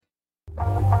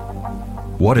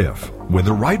What if, with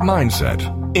the right mindset,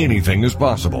 anything is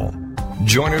possible?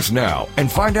 Join us now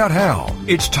and find out how.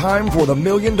 It's time for the $1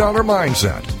 Million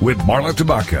Mindset with Marla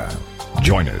Tabaka.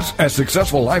 Join us as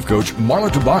successful life coach Marla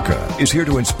Tabaka is here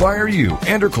to inspire you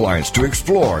and her clients to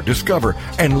explore, discover,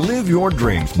 and live your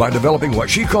dreams by developing what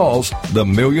she calls the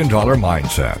 $1 Million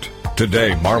Mindset.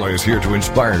 Today, Marla is here to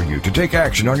inspire you to take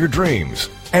action on your dreams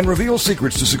and reveal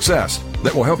secrets to success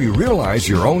that will help you realize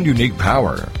your own unique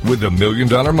power with the $1 Million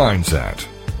Mindset.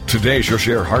 Today, she'll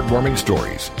share heartwarming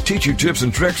stories, teach you tips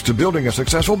and tricks to building a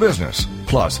successful business,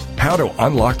 plus how to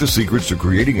unlock the secrets to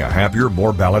creating a happier,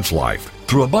 more balanced life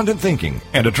through abundant thinking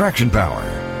and attraction power.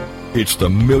 It's the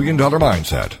 $1 Million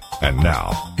Mindset. And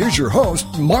now, here's your host,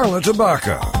 Marla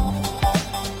Tabaka.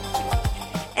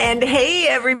 And hey,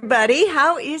 everybody,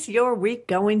 how is your week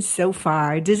going so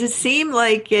far? Does it seem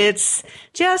like it's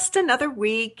just another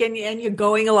week and you're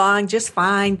going along just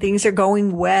fine, things are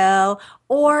going well?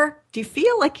 Or do you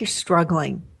feel like you're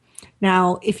struggling?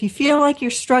 Now, if you feel like you're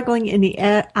struggling in the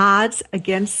odds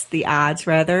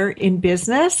in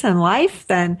business and life,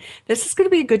 then this is going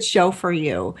to be a good show for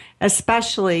you,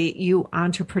 especially you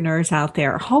entrepreneurs out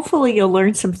there. Hopefully you'll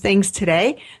learn some things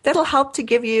today that'll help to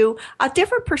give you a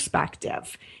different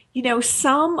perspective. You know,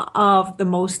 some of the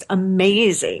most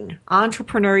amazing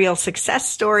entrepreneurial success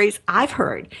stories I've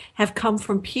heard have come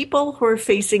from people who are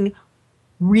facing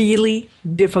really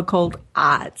difficult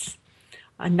odds.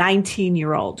 A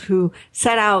 19-year-old who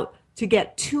set out to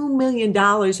get $2 million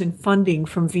in funding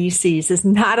from VCs is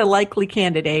not a likely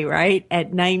candidate, right?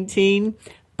 At 19.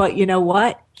 But you know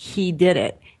what? He did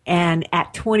it. And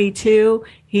at 22,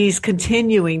 he's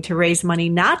continuing to raise money,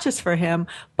 not just for him,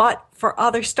 but for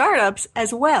other startups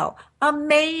as well.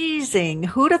 Amazing.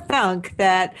 Who'd have thunk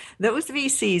that those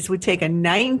VCs would take a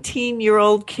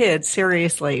 19-year-old kid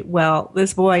seriously? Well,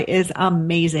 this boy is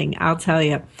amazing, I'll tell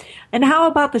you. And how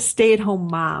about the stay-at-home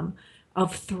mom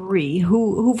of 3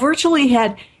 who virtually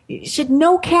she had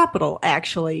no capital,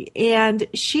 actually, and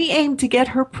she aimed to get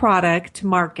her product to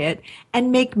market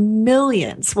and make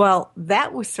millions. Well,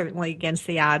 that was certainly against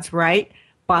the odds, right?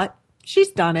 But she's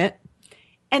done it.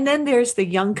 And then there's the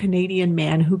young Canadian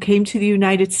man who came to the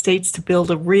United States to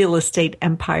build a real estate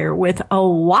empire with a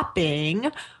whopping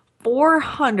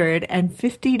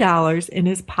 $450 in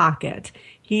his pocket.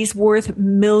 He's worth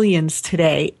millions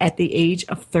today at the age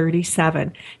of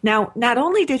 37. Now, not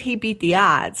only did he beat the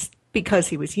odds, because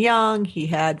he was young, he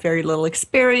had very little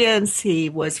experience, he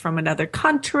was from another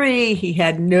country, he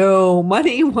had no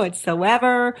money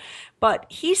whatsoever, but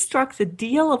he struck the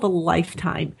deal of a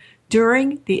lifetime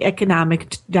during the economic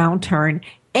downturn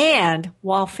and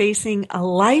while facing a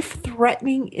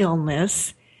life-threatening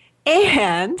illness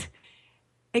and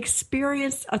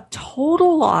experienced a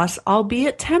total loss,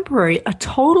 albeit temporary, a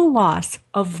total loss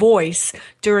of voice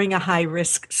during a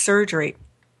high-risk surgery.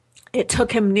 It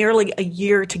took him nearly a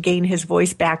year to gain his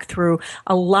voice back through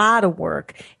a lot of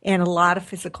work and a lot of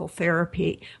physical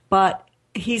therapy. But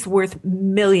he's worth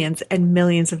millions and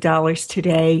millions of dollars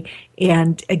today.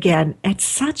 And again, at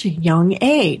such a young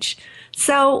age.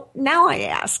 So now I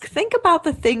ask, think about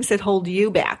the things that hold you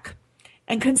back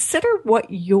and consider what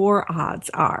your odds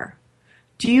are.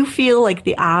 Do you feel like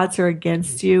the odds are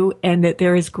against you and that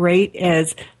they're as great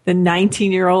as the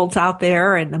 19-year-olds out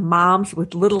there and the moms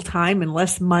with little time and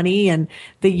less money and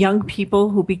the young people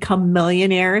who become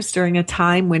millionaires during a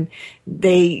time when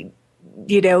they,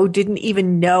 didn't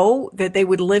even know that they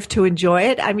would live to enjoy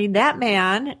it? I mean, that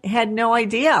man had no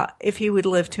idea if he would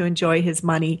live to enjoy his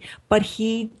money, but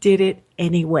he did it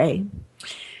anyway.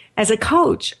 As a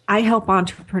coach, I help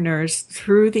entrepreneurs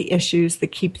through the issues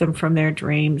that keep them from their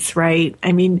dreams, right?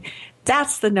 I mean,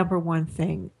 that's the number one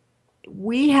thing.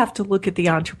 We have to look at the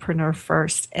entrepreneur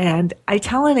first. And I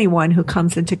tell anyone who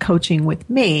comes into coaching with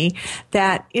me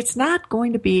that it's not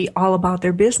going to be all about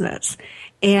their business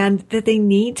and that they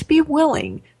need to be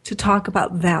willing to talk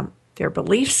about them, their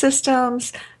belief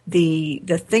systems, the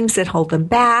things that hold them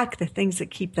back, the things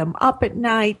that keep them up at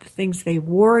night, the things they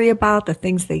worry about, the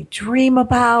things they dream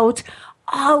about.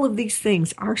 All of these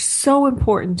things are so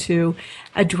important to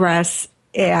address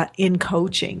in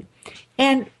coaching.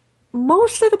 And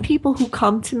most of the people who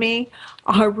come to me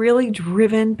are really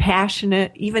driven,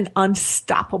 passionate, even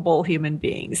unstoppable human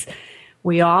beings.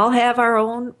 We all have our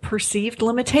own perceived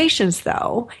limitations,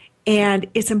 though, and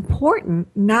it's important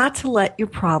not to let your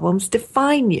problems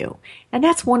define you. And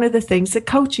that's one of the things that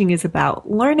coaching is about,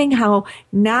 learning how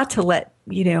not to let,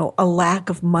 a lack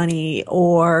of money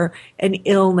or an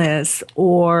illness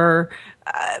or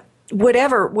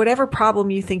whatever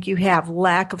problem you think you have,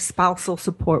 lack of spousal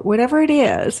support, whatever it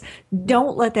is,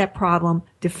 don't let that problem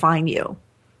define you.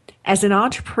 As an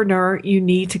entrepreneur, you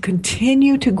need to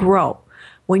continue to grow.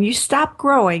 When you stop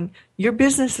growing, your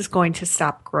business is going to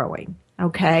stop growing.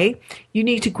 Okay? You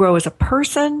need to grow as a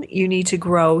person. You need to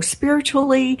grow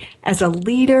spiritually, as a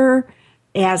leader,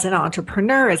 as an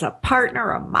entrepreneur, as a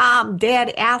partner, a mom,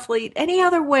 dad, athlete, any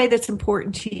other way that's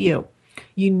important to you.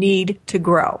 You need to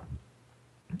grow.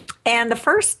 And the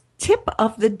first tip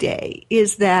of the day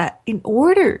is that in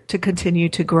order to continue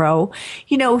to grow,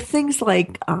 things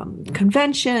like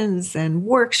conventions and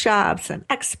workshops and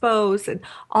expos and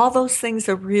all those things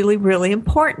are really, really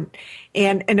important.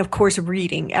 And of course,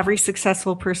 reading. Every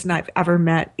successful person I've ever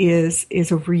met is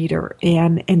a reader,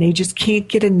 and they just can't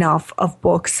get enough of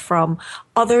books from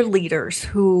other leaders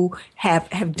who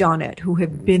have done it, who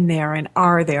have been there and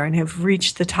are there and have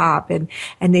reached the top, and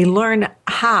they learn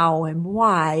how and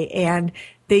why, and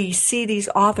they see these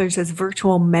authors as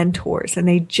virtual mentors, and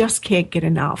they just can't get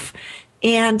enough.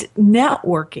 And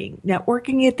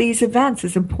networking at these events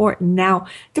is important. Now,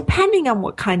 depending on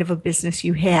what kind of a business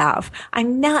you have,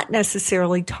 I'm not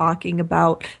necessarily talking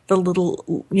about the little,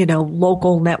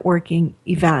 local networking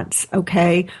events,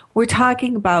 okay? We're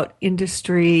talking about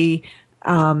industry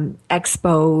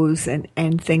expos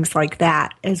and things like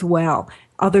that as well.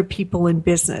 Other people in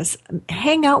business.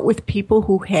 Hang out with people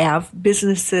who have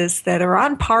businesses that are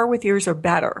on par with yours or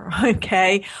better,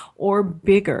 okay? Or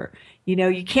bigger.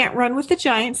 You can't run with the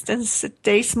giants and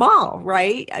stay small,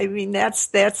 right? I mean,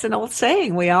 that's an old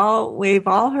saying. We've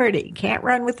all heard it. You can't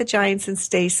run with the giants and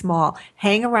stay small.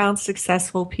 Hang around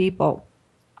successful people.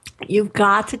 You've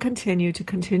got to continue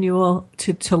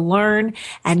to learn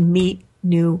and meet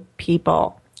new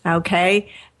people.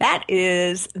 Okay, that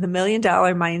is the $1 Million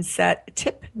Mindset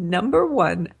tip number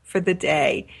 1 for the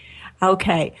day.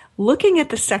 Okay, looking at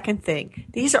the second thing,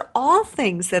 these are all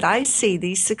things that I see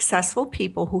these successful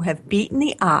people who have beaten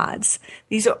the odds.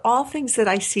 These are all things that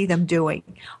I see them doing,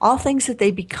 all things that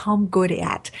they become good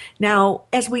at. Now,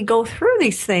 as we go through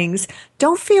these things,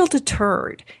 don't feel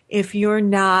deterred if you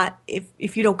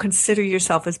don't consider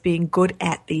yourself as being good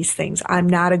at these things. I'm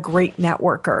not a great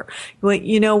networker. Well,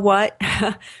 you know what?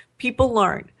 People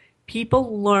learn.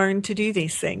 People learn to do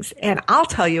these things. And I'll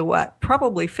tell you what,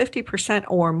 probably 50%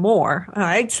 or more,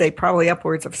 I'd say probably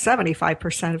upwards of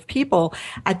 75% of people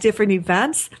at different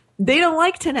events, they don't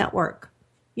like to network.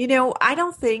 I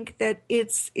don't think that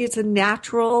it's a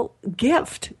natural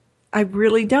gift. I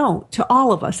really don't, to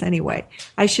all of us anyway.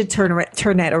 I should turn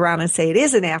that around and say it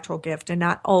is a natural gift and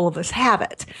not all of us have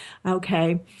it.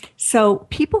 Okay. So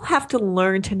people have to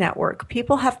learn to network.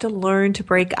 People have to learn to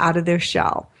break out of their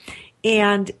shell.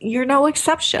 And you're no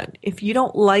exception. If you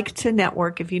don't like to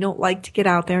network, if you don't like to get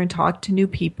out there and talk to new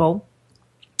people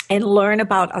and learn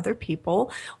about other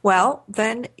people, well,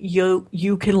 then you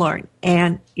can learn,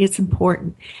 and it's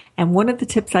important. And one of the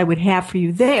tips I would have for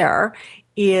you there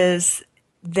is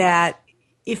that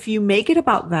if you make it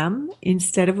about them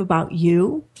instead of about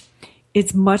you,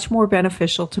 it's much more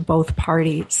beneficial to both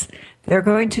parties. They're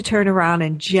going to turn around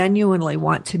and genuinely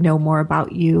want to know more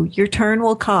about you. Your turn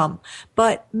will come,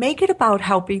 but make it about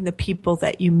helping the people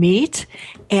that you meet,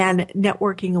 and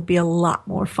networking will be a lot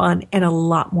more fun and a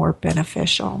lot more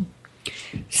beneficial.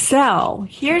 So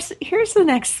here's the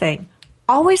next thing.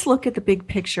 Always look at the big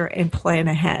picture and plan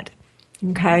ahead.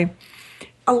 Okay?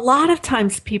 A lot of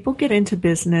times people get into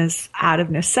business out of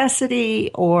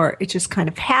necessity, or it just kind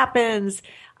of happens.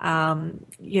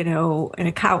 An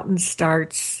accountant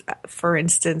starts, for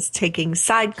instance, taking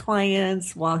side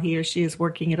clients while he or she is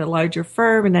working at a larger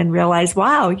firm, and then realize,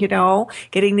 wow,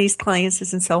 getting these clients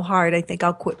isn't so hard. I think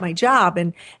I'll quit my job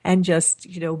and just,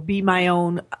 be my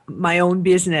own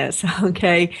business.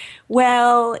 Okay.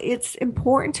 Well, it's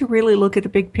important to really look at the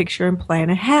big picture and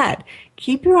plan ahead.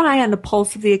 Keep your eye on the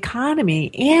pulse of the economy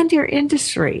and your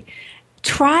industry.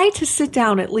 Try to sit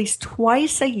down at least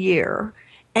twice a year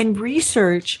and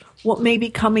research what may be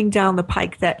coming down the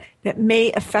pike that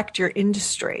may affect your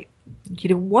industry.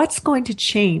 What's going to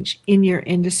change in your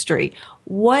industry?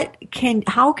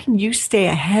 How can you stay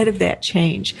ahead of that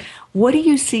change? What do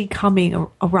you see coming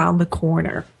around the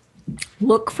corner?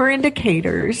 Look for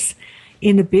indicators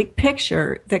in the big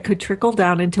picture that could trickle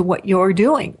down into what you're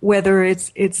doing, whether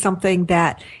it's something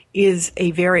that is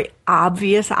a very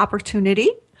obvious opportunity,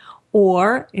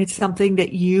 or it's something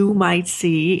that you might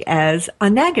see as a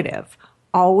negative.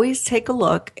 Always take a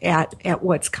look at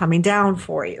what's coming down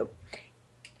for you.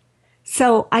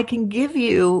 So I can give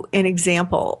you an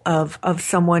example of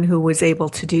someone who was able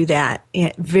to do that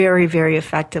very, very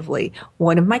effectively.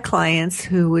 One of my clients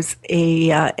who was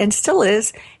and still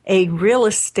is, a real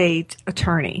estate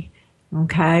attorney.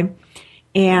 Okay.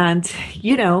 And,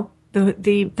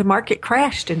 the market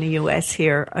crashed in the U.S.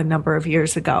 here a number of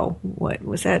years ago. What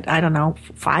was that? I don't know,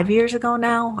 5 years ago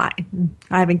now? I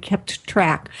haven't kept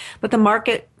track. But the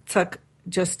market took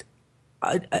just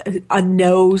a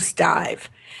nosedive.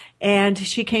 And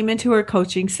she came into her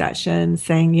coaching session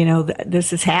saying,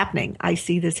 this is happening. I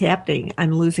see this happening.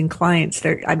 I'm losing clients.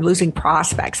 I'm losing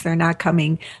prospects. They're not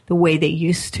coming the way they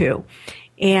used to.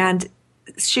 And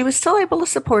she was still able to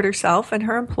support herself and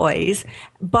her employees,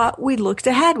 but we looked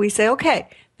ahead. We say, okay,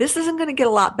 this isn't going to get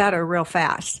a lot better real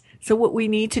fast. So what we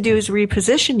need to do is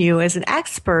reposition you as an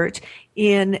expert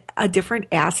in a different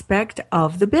aspect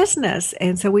of the business.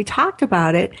 And so we talked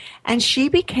about it, and she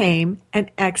became an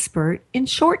expert in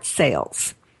short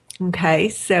sales. Okay,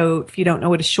 so if you don't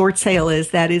know what a short sale is,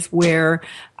 that is where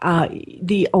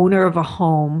the owner of a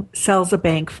home sells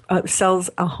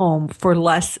a home for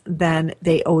less than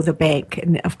they owe the bank.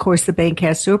 And of course, the bank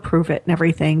has to approve it and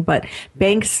everything. But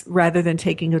banks, rather than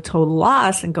taking a total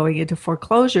loss and going into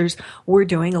foreclosures, we're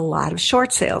doing a lot of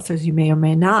short sales, as you may or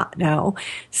may not know.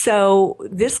 So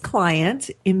this client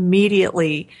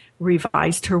immediately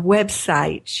revised her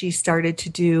website. She started to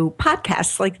do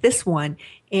podcasts like this one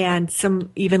and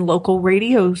some even local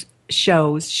radio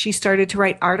shows. She started to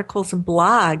write articles and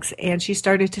blogs, and she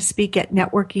started to speak at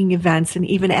networking events and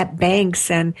even at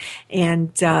banks and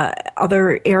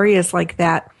other areas like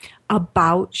that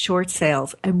about short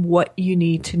sales and what you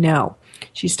need to know.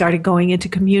 She started going into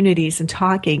communities and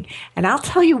talking. And I'll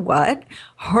tell you what,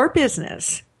 her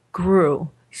business grew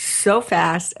so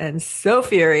fast and so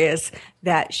furious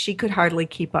that she could hardly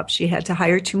keep up. She had to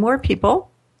hire 2 more people.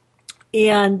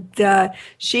 And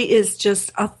she is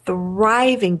just a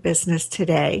thriving business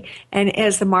today. And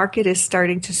as the market is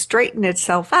starting to straighten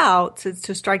itself out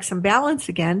to strike some balance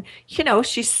again,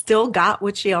 she's still got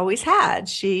what she always had.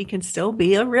 She can still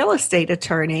be a real estate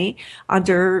attorney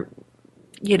under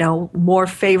more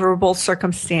favorable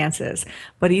circumstances.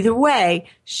 But either way,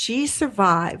 she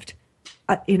survived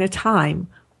in a time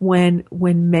when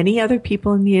many other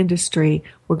people in the industry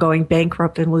were going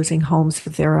bankrupt and losing homes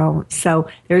of their own. So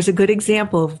there's a good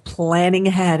example of planning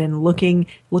ahead and looking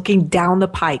down the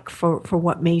pike for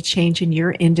what may change in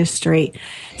your industry.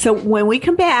 So when we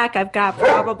come back, I've got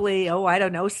probably,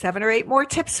 7 or 8 more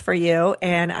tips for you,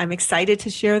 and I'm excited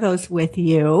to share those with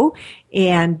you.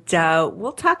 And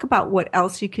we'll talk about what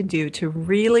else you can do to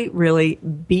really, really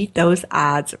beat those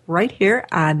odds right here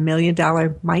on $1 Million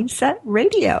Mindset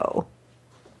Radio.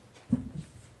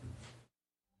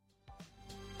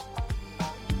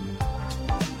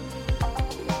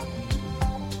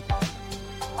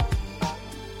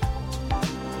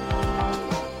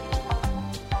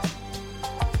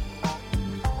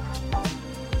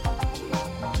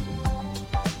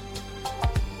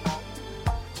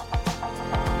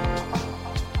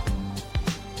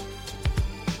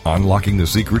 Unlocking the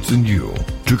secrets in you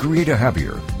to create a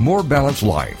happier, more balanced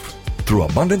life through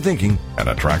abundant thinking and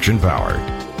attraction power.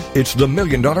 It's the $1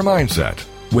 Million Mindset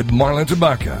with Marla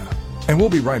Tabaka. And we'll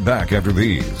be right back after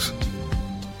these.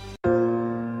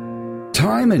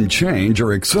 Time and change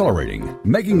are accelerating,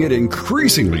 making it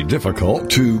increasingly difficult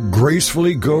to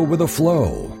gracefully go with the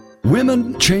flow.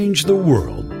 Women Change the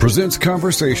World presents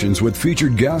conversations with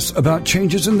featured guests about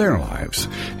changes in their lives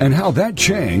and how that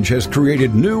change has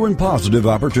created new and positive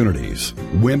opportunities.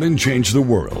 Women Change the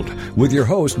World with your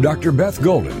host, Dr. Beth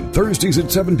Golden, Thursdays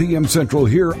at 7 p.m. Central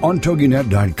here on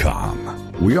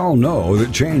TogiNet.com. We all know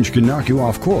that change can knock you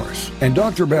off course, and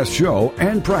Dr. Beth's show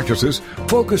and practices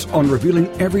focus on revealing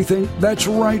everything that's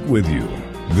right with you.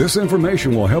 This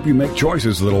information will help you make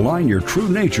choices that align your true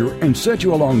nature and set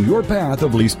you along your path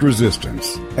of least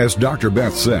resistance. As Dr.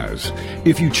 Beth says,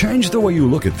 if you change the way you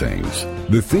look at things,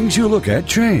 the things you look at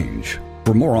change.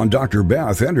 For more on Dr.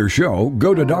 Beth and her show,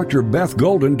 go to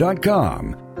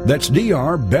drbethgolden.com. That's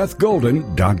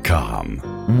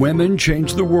drbethgolden.com. Women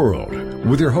Change the World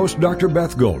with your host, Dr.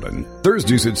 Beth Golden,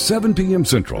 Thursdays at 7 p.m.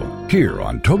 Central, here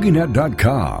on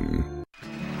TogiNet.com.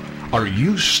 Are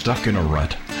you stuck in a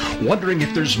rut? Wondering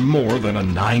if there's more than a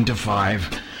 9 to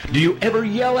 5? Do you ever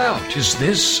yell out, "Is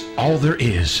this all there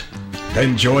is?"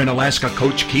 Then join Alaska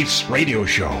Coach Keith's radio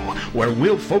show, where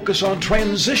we'll focus on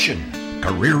transition,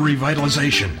 career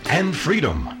revitalization, and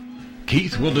freedom.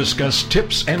 Keith will discuss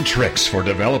tips and tricks for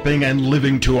developing and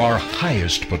living to our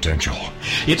highest potential.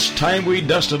 It's time we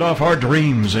dusted off our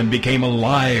dreams and became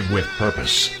alive with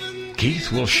purpose.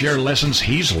 Keith will share lessons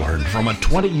he's learned from a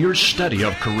 20-year study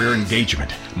of career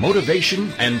engagement,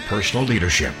 motivation, and personal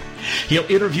leadership. He'll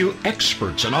interview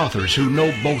experts and authors who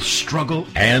know both struggle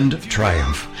and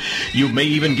triumph. You may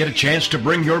even get a chance to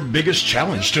bring your biggest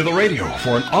challenge to the radio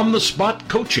for an on-the-spot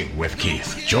coaching with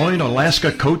Keith. Join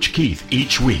Alaska Coach Keith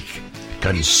each week.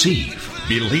 Conceive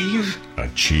Believe,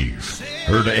 achieve.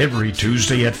 Heard every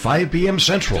Tuesday at 5 p.m.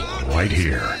 Central, right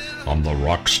here on the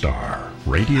Rockstar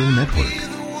Radio Network.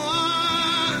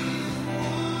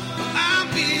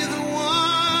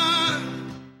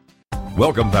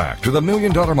 Welcome back to the $1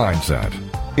 Million Mindset.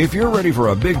 If you're ready for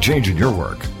a big change in your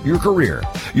work, your career,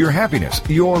 your happiness,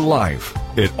 your life,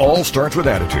 it all starts with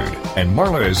attitude, and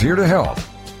Marla is here to help.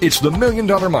 It's the $1 Million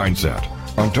Mindset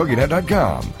on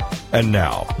TogiNet.com. And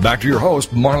now, back to your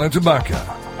host, Marla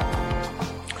Tabaka.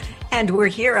 And we're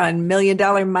here on $1 Million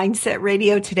Mindset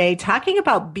Radio today talking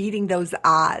about beating those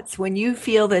odds. When you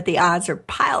feel that the odds are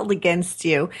piled against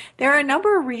you, there are a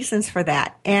number of reasons for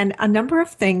that and a number of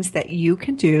things that you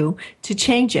can do to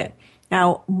change it.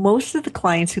 Now, most of the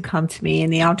clients who come to me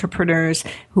and the entrepreneurs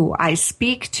who I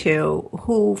speak to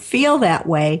who feel that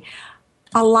way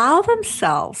allow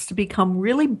themselves to become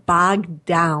really bogged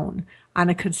down on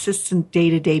a consistent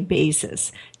day-to-day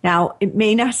basis. Now, it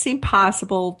may not seem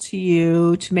possible to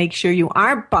you to make sure you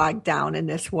aren't bogged down in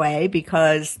this way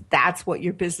because that's what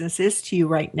your business is to you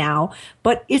right now,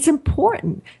 but it's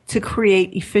important to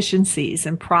create efficiencies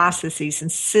and processes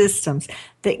and systems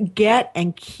that get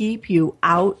and keep you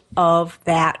out of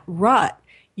that rut.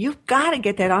 You've got to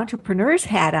get that entrepreneur's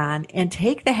hat on and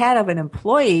take the hat of an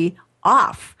employee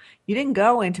off. You didn't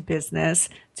go into business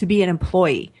to be an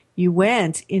employee. You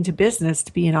went into business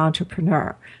to be an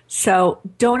entrepreneur. So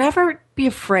don't ever be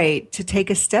afraid to take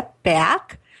a step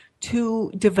back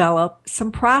to develop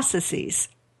some processes,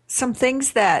 some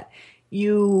things that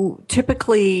you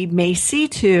typically may see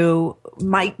to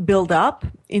might build up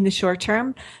in the short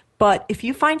term. But if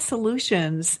you find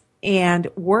solutions and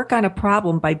work on a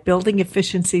problem by building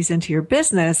efficiencies into your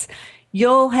business,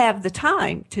 you'll have the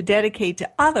time to dedicate to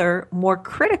other more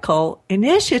critical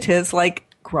initiatives like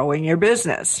growing your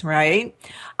business, right?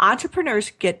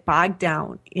 Entrepreneurs get bogged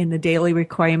down in the daily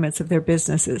requirements of their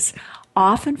businesses,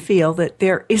 often feel that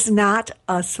there is not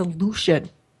a solution.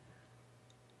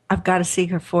 I've got a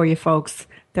secret for you, folks.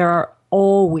 There are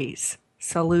always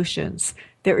solutions.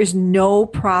 There is no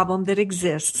problem that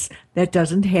exists that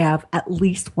doesn't have at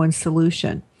least one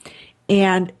solution.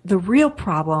 And the real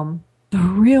problem, the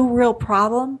real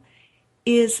problem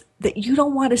is that you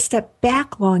don't want to step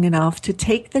back long enough to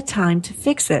take the time to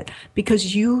fix it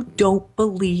because you don't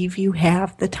believe you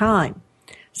have the time.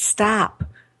 Stop.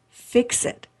 Fix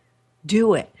it.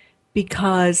 Do it.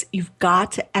 Because you've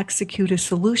got to execute a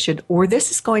solution or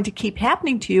this is going to keep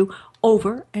happening to you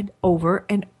over and over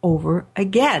and over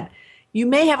again. You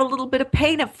may have a little bit of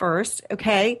pain at first,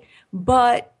 okay?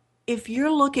 But if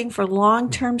you're looking for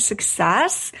long-term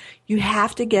success, you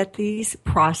have to get these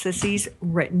processes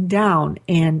written down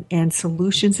and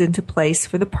solutions into place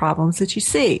for the problems that you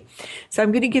see. So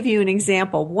I'm going to give you an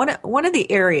example. One of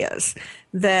the areas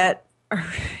that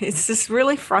it's just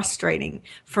really frustrating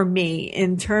for me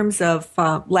in terms of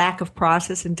lack of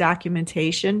process and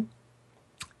documentation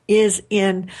is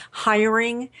in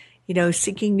hiring,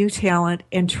 seeking new talent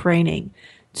and training.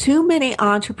 Too many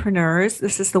entrepreneurs,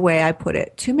 this is the way I put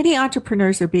it, too many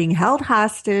entrepreneurs are being held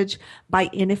hostage by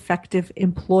ineffective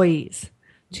employees.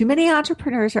 Too many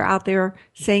entrepreneurs are out there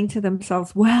saying to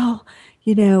themselves, well,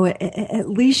 at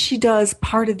least she does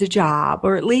part of the job,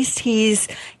 or at least he's,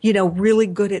 really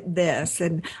good at this.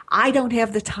 And I don't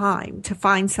have the time to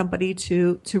find somebody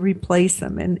to replace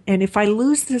them. And if I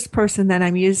lose this person, then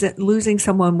I'm losing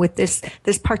someone with this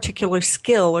particular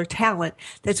skill or talent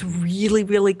that's really,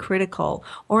 really critical.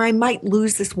 Or I might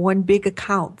lose this one big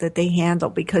account that they handle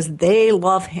because they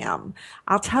love him.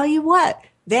 I'll tell you what,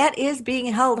 that is being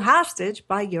held hostage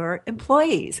by your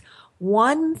employees.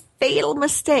 One fatal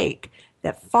mistake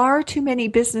that far too many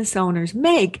business owners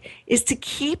make is to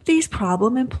keep these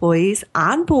problem employees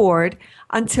on board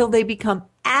until they become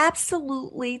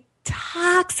absolutely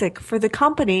toxic for the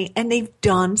company and they've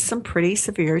done some pretty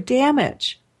severe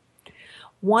damage.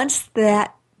 Once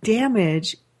that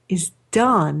damage is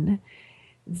done,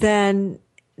 then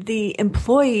the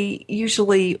employee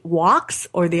usually walks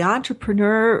or the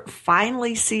entrepreneur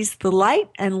finally sees the light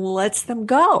and lets them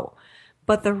go.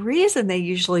 But the reason they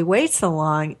usually wait so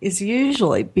long is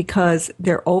usually because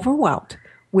they're overwhelmed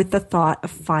with the thought of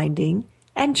finding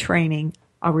and training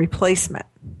a replacement.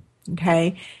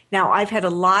 Okay. Now, I've had a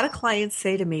lot of clients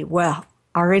say to me, well,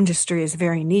 our industry is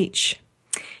very niche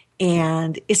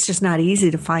and it's just not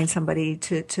easy to find somebody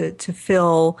to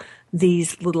fill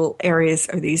these little areas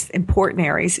or these important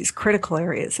areas, these critical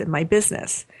areas in my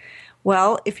business.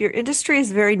 Well, if your industry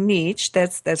is very niche,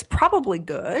 that's probably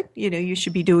good. You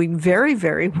should be doing very,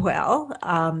 very well.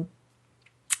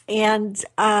 And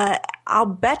I'll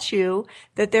bet you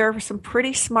that there are some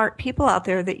pretty smart people out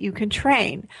there that you can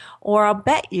train. Or I'll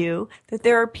bet you that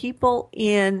there are people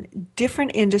in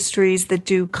different industries that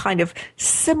do kind of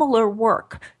similar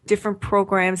work, different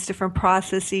programs, different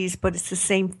processes, but it's the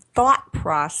same thought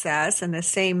process and the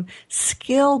same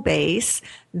skill base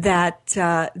that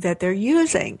they're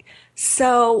using.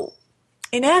 So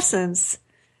in essence,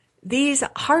 these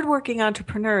hardworking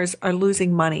entrepreneurs are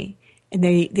losing money. And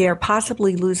they are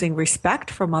possibly losing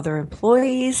respect from other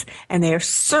employees, and they are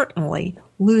certainly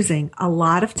losing a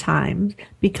lot of time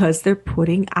because they're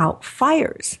putting out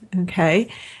fires. Okay.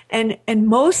 And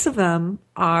most of them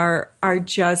are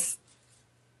just,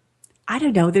 I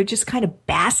don't know, they're just kind of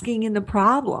basking in the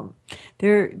problem.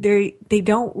 They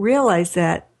don't realize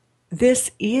that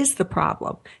this is the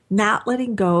problem. Not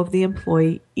letting go of the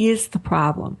employee is the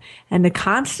problem. And the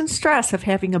constant stress of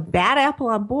having a bad apple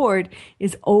on board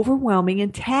is overwhelming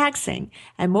and taxing.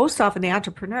 And most often the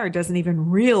entrepreneur doesn't even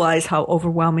realize how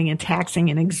overwhelming and taxing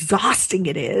and exhausting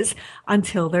it is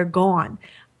until they're gone.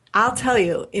 I'll tell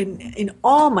you, in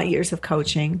all my years of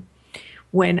coaching,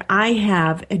 when I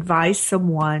have advised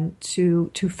someone to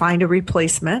find a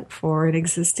replacement for an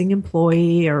existing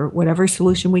employee or whatever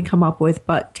solution we come up with,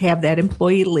 but to have that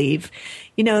employee leave,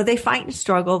 they fight and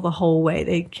struggle the whole way.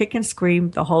 They kick and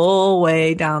scream the whole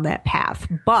way down that path.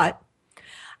 But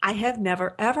I have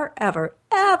never, ever, ever,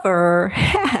 ever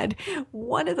had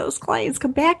one of those clients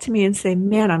come back to me and say,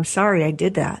 man, I'm sorry I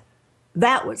did that.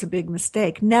 That was a big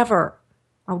mistake. Never.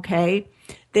 Okay.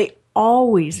 They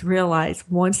always realize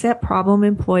once that problem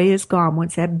employee is gone,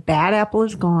 once that bad apple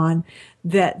is gone,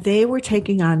 that they were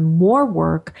taking on more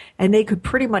work and they could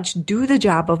pretty much do the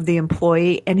job of the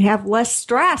employee and have less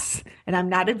stress. And I'm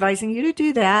not advising you to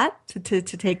do that, to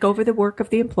take over the work of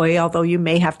the employee, although you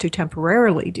may have to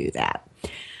temporarily do that.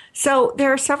 So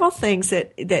there are several things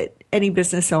that any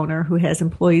business owner who has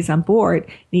employees on board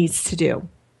needs to do.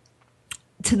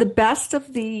 To the best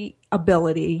of the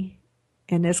ability,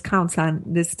 and this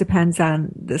depends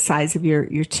on the size of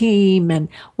your team and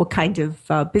what kind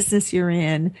of business you're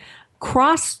in,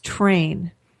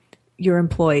 cross-train your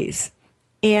employees.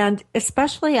 And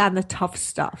especially on the tough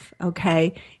stuff,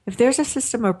 okay? If there's a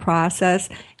system or process,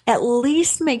 at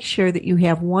least make sure that you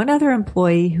have one other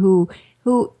employee who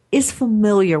is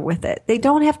familiar with it. They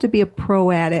don't have to be a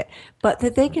pro at it, but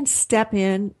that they can step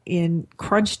in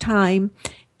crunch time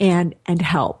and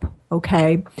help.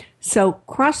 Okay. So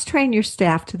cross-train your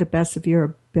staff to the best of your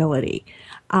ability.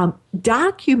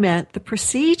 Document the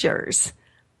procedures,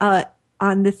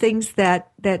 on the things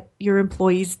that your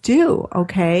employees do.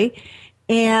 Okay.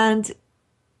 And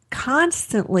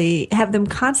have them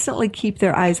constantly keep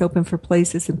their eyes open for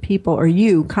places and people, or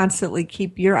you constantly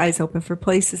keep your eyes open for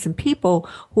places and people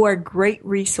who are great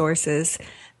resources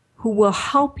who will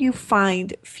help you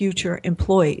find future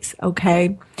employees.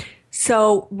 Okay.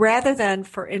 So rather than,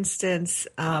 for instance,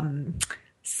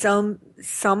 some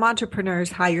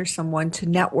entrepreneurs hire someone to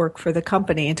network for the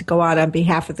company and to go out on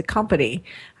behalf of the company,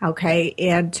 okay,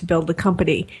 and to build the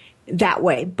company that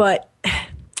way. But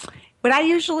what I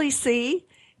usually see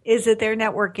is that they're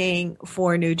networking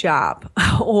for a new job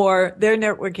or they're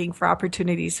networking for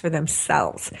opportunities for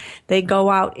themselves. They go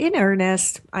out in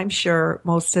earnest, I'm sure,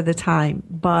 most of the time,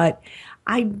 but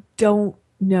I don't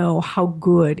know how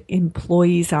good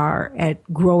employees are at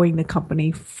growing the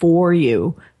company for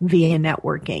you via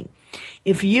networking.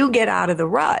 If you get out of the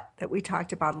rut that we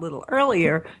talked about a little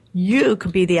earlier, you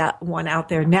could be the one out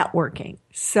there networking.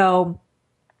 So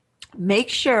make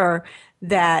sure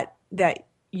that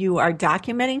you are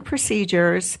documenting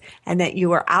procedures and that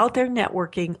you are out there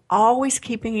networking, always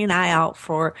keeping an eye out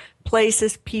for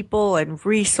places, people, and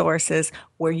resources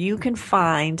where you can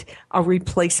find a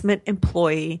replacement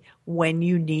employee when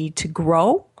you need to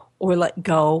grow or let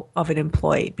go of an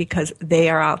employee, because they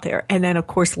are out there. And then, of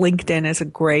course, LinkedIn is a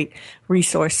great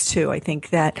resource, too. I think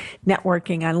that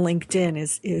networking on LinkedIn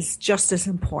is just as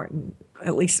important,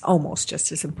 at least almost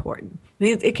just as important.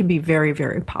 It can be very,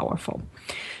 very powerful.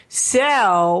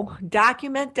 So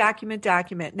document.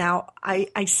 Now,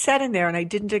 I said in there, and I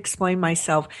didn't explain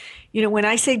myself, when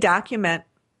I say document,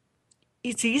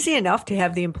 it's easy enough to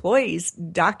have the employees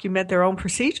document their own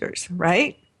procedures,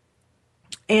 right?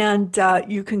 And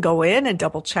you can go in and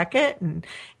double check it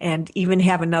and even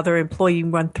have another employee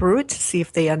run through it to see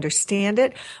if they understand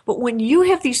it. But when you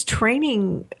have these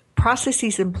training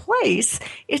processes in place,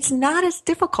 it's not as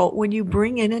difficult when you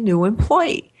bring in a new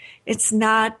employee. It's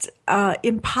not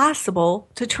impossible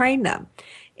to train them.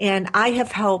 And I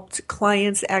have helped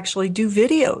clients actually do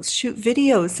videos, shoot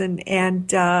videos and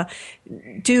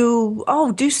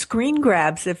do screen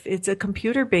grabs if it's a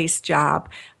computer-based job.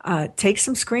 Take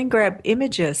some screen grab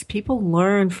images. People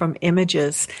learn from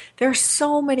images. There are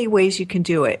so many ways you can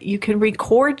do it. You can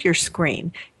record your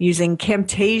screen using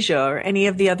Camtasia or any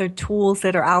of the other tools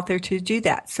that are out there to do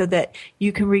that, so that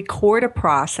you can record a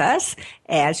process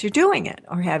as you're doing it,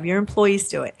 or have your employees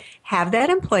do it. Have that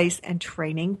in place and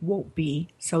training won't be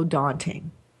so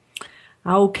daunting.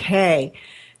 Okay.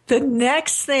 The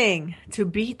next thing to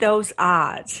beat those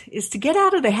odds is to get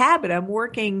out of the habit of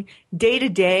working day to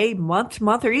day, month to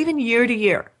month, or even year to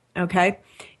year. Okay.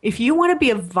 If you want to be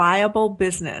a viable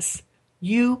business,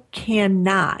 you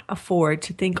cannot afford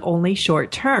to think only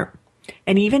short term.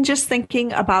 And even just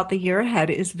thinking about the year ahead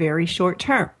is very short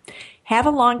term. Have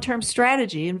a long-term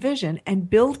strategy and vision and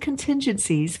build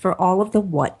contingencies for all of the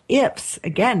what ifs.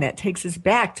 Again, that takes us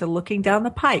back to looking down the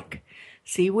pike.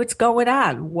 See what's going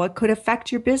on. What could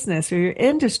affect your business or your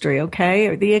industry, okay,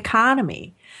 or the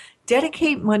economy.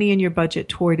 Dedicate money in your budget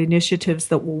toward initiatives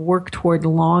that will work toward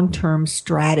long-term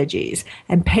strategies,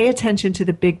 and pay attention to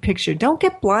the big picture. Don't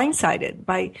get blindsided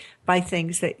by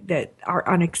things that are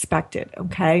unexpected,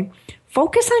 okay?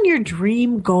 Focus on your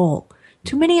dream goal.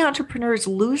 Too many entrepreneurs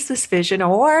lose this vision,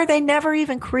 or they never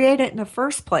even create it in the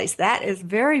first place. That is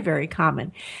very, very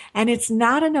common. And it's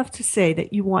not enough to say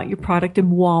that you want your product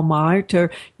in Walmart or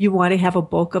you want to have a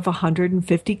book of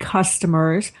 150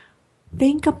 customers.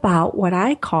 Think about what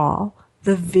I call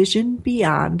the vision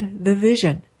beyond the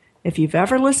vision. If you've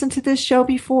ever listened to this show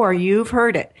before, you've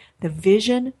heard it. The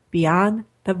vision beyond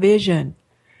the vision.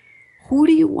 Who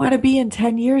do you want to be in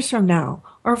 10 years from now?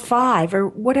 Or 5, or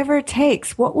whatever it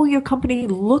takes? What will your company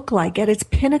look like at its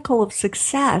pinnacle of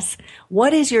success?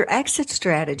 What is your exit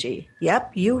strategy?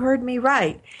 Yep, you heard me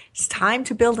right. It's time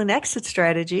to build an exit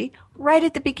strategy right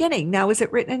at the beginning. Now, is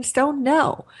it written in stone?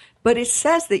 No. But it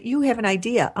says that you have an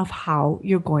idea of how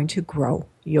you're going to grow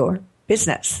your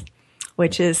business,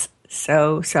 which is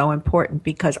so, so important,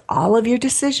 because all of your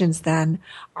decisions then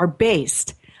are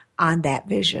based on that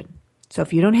vision. So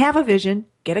if you don't have a vision,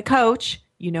 get a coach.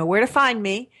 You know where to find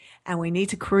me, and we need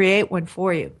to create one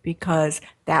for you, because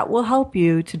that will help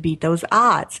you to beat those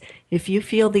odds. If you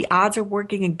feel the odds are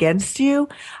working against you,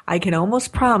 I can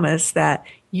almost promise that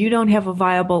you don't have a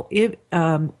viable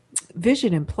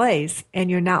vision in place, and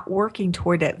you're not working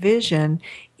toward that vision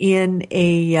in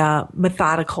a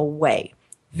methodical way.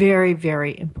 Very,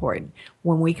 very important.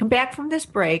 When we come back from this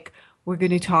break, we're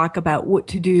going to talk about what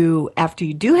to do after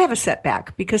you do have a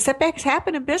setback, because setbacks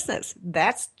happen in business.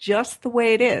 That's just the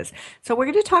way it is. So we're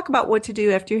going to talk about what to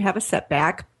do after you have a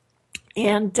setback,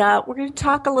 and we're going to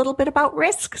talk a little bit about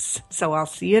risks. So I'll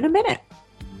see you in a minute.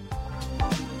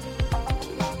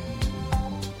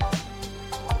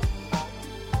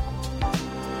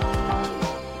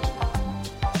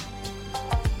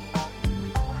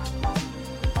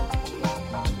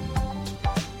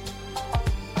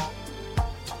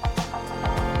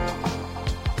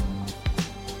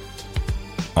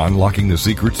 Unlocking the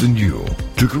secrets in you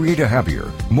to create a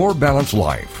happier, more balanced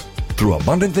life through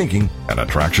abundant thinking and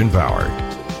attraction power.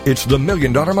 It's the $1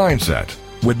 Million Mindset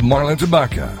with Marla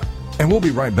Tabaka. And we'll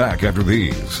be right back after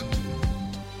these.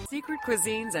 Secret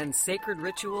Cuisines and Sacred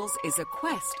Rituals is a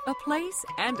quest, a place,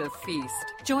 and a feast.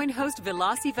 Join host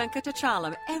Vilasi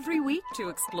Venkatachalam every week to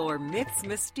explore myths,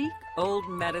 mystique, old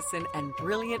medicine, and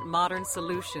brilliant modern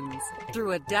solutions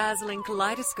through a dazzling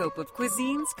kaleidoscope of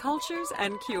cuisines, cultures,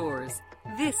 and cures.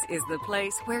 This is the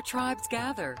place where tribes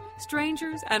gather,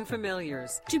 strangers and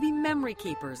familiars, to be memory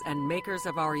keepers and makers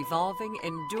of our evolving,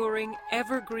 enduring,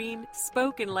 evergreen,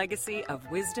 spoken legacy of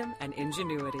wisdom and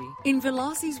ingenuity. In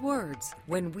Vilasi's words,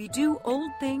 when we do old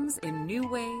things in new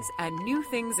ways and new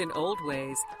things in old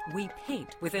ways, we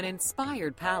paint with an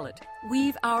inspired palette,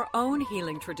 weave our own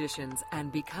healing traditions,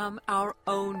 and become our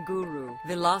own guru.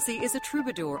 Vilasi is a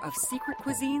troubadour of secret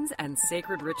cuisines and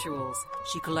sacred rituals.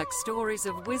 She collects stories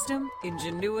of wisdom,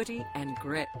 ingenuity, and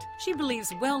grit. She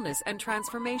believes wellness and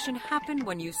transformation happen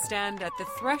when you stand at the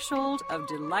threshold of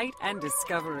delight and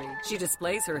discovery. She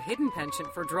displays her hidden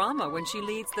penchant for drama when she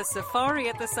leads the safari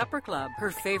at the supper club.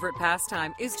 Her favorite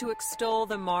pastime is to extol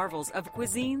the marvels of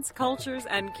cuisines, cultures,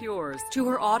 and cures. To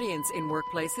her audience in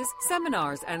workplaces,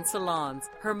 seminars, and salons,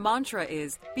 her mantra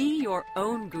is, be your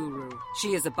own guru.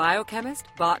 She is a biochemist,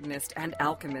 botanist, and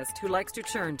alchemist who likes to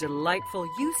churn delightful,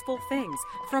 useful things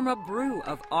from a brew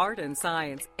of art and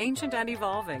science, ancient and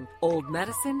evolving, old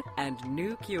medicine, and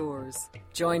new cures.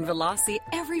 Join Vilasi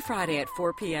every Friday at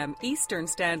 4 p.m. Eastern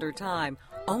Standard Time,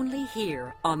 only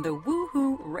here on the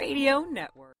Woohoo Radio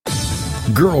Network.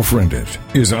 Girlfriend It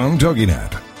is on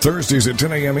TogiNet. Thursdays at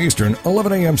 10 a.m. Eastern,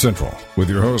 11 a.m. Central, with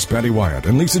your hosts Patty Wyatt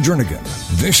and Lisa Jernigan.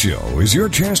 This show is your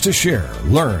chance to share,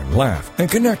 learn, laugh, and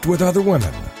connect with other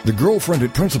women. The Girlfriend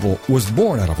It principle was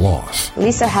born out of loss.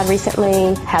 Lisa had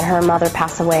recently had her mother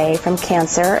pass away from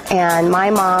cancer, and my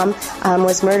mom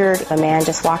was murdered. A man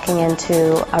just walking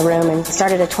into a room and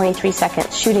started a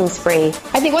 23-second shooting spree.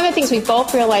 I think one of the things we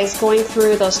both realized going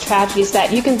through those tragedies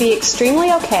that you can be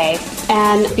extremely okay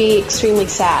and be extremely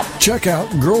sad. Check out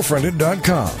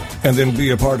girlfriendit.com and then be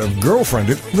a part of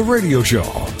Girlfriend It, the radio show.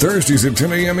 Thursdays at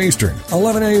 10 a.m. Eastern,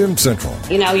 11 a.m. Central.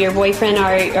 You know, your boyfriend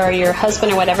or your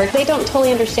husband or whatever, they don't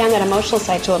totally understand that emotional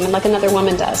side to them like another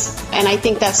woman does. And I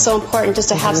think that's so important just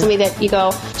to have somebody that you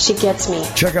go, she gets me.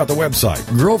 Check out the website,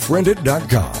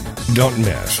 girlfriendit.com. Don't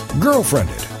miss Girlfriend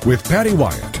It with Patty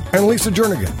Wyatt and Lisa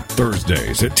Jernigan.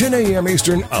 Thursdays at 10 a.m.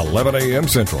 Eastern, 11 a.m.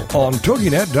 Central on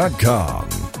TogiNet.com.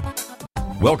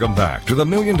 Welcome back to the $1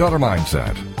 Million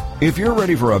Mindset. If you're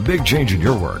ready for a big change in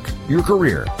your work, your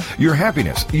career, your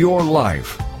happiness, your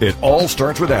life, it all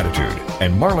starts with attitude,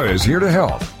 and Marla is here to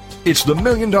help. It's the $1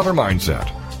 Million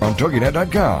Mindset on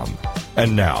TogiNet.com.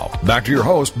 And now, back to your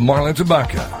host, Marla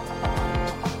Tabaka.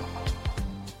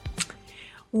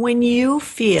 When you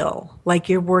feel like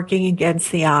you're working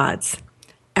against the odds,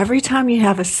 every time you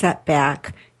have a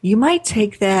setback, you might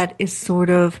take that as sort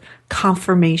of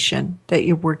confirmation that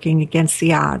you're working against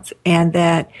the odds and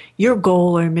that your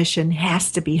goal or mission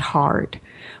has to be hard.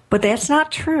 But that's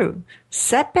not true.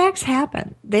 Setbacks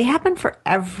happen. They happen for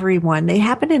everyone. They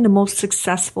happen in the most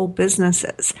successful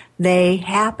businesses. They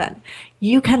happen.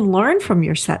 You can learn from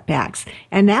your setbacks,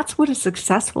 and that's what a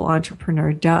successful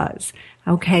entrepreneur does.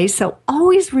 Okay, so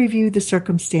always review the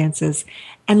circumstances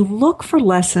and look for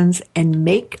lessons and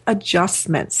make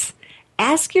adjustments.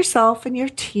 Ask yourself and your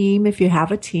team, if you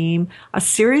have a team, a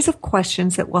series of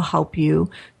questions that will help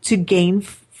you to gain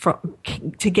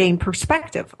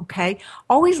perspective, okay?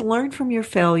 Always learn from your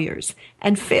failures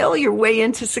and fail your way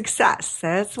into success.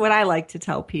 That's what I like to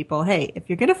tell people. Hey, if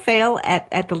you're going to fail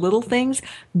at the little things,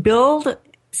 build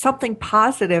something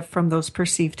positive from those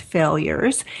perceived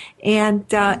failures and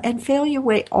fail your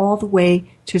way all the way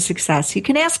to success. You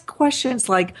can ask questions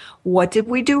like, what did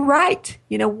we do right?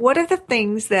 You know, what are the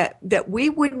things that we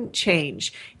wouldn't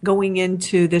change going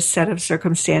into this set of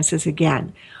circumstances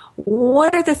again?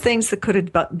 What are the things that could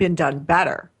have been done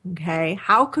better? Okay.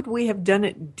 How could we have done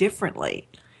it differently?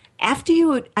 After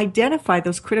you identify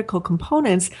those critical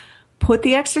components, put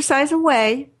the exercise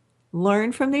away,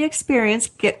 learn from the experience,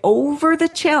 get over the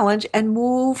challenge, and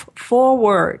move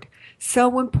forward.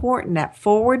 So important, that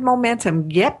forward momentum.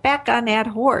 Get back on that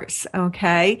horse,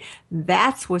 okay?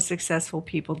 That's what successful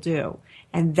people do.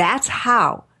 And that's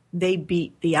how they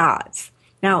beat the odds.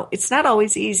 Now, it's not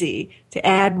always easy to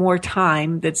add more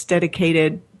time that's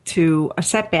dedicated to a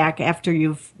setback after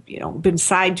you've, been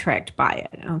sidetracked by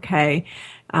it, okay?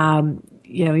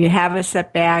 You have a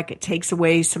setback, it takes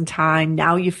away some time.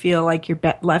 Now you feel like you're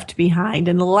left behind.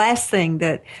 And the last thing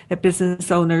that business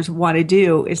owners want to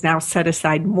do is now set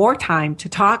aside more time to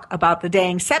talk about the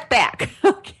dang setback,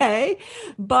 okay?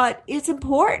 But it's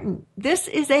important. This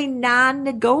is a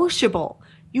non-negotiable.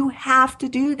 You have to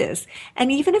do this. And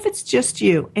even if it's just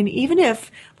you, and even if,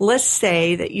 let's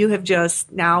say that you have just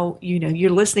now, you're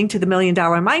listening to the $1 Million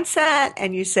Mindset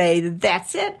and you say,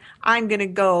 that's it. I'm going to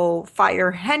go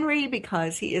fire Henry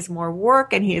because he is more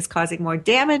work and he is causing more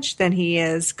damage than he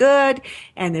is good.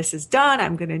 And this is done.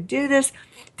 I'm going to do this.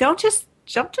 Don't just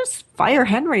fire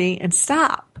Henry and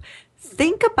stop.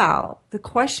 Think about the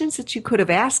questions that you could have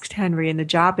asked Henry in the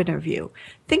job interview.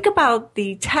 Think about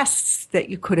the tests that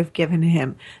you could have given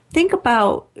him. Think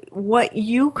about what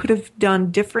you could have done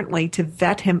differently to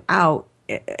vet him out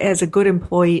as a good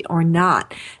employee or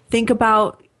not. Think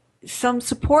about some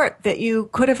support that you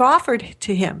could have offered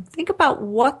to him. Think about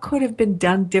what could have been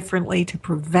done differently to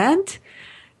prevent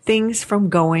things from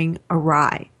going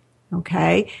awry.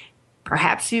 Okay?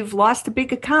 Perhaps you've lost a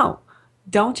big account.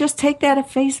 Don't just take that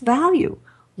at face value.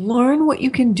 Learn what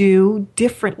you can do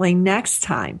differently next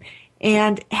time.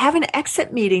 And have an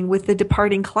exit meeting with the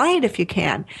departing client if you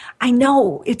can. I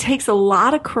know it takes a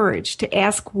lot of courage to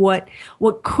ask what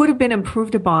could have been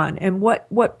improved upon and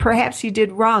what perhaps you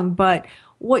did wrong, but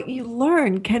what you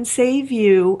learn can save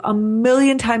you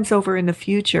 1,000,000 times over in the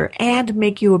future and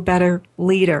make you a better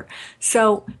leader.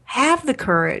 So have the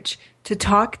courage to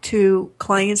talk to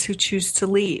clients who choose to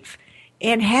leave.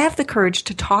 And have the courage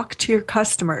to talk to your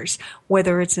customers,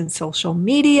 whether it's in social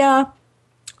media,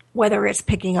 whether it's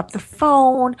picking up the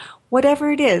phone,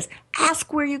 whatever it is.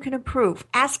 Ask where you can improve.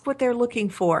 Ask what they're looking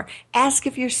for. Ask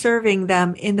if you're serving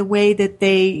them in the way that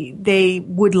they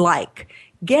would like.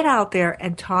 Get out there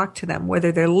and talk to them,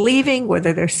 whether they're leaving,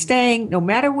 whether they're staying, no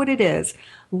matter what it is.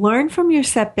 Learn from your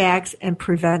setbacks and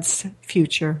prevents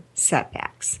future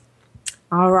setbacks.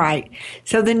 All right.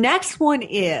 So the next one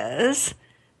is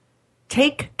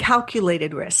take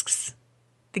calculated risks.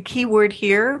 The key word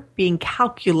here being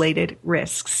calculated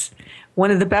risks.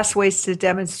 One of the best ways to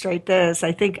demonstrate this,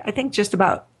 I think just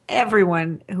about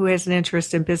everyone who has an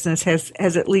interest in business has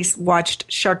at least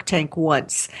watched Shark Tank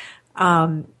once.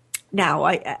 Now,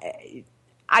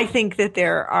 I think that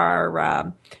there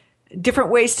are different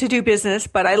ways to do business,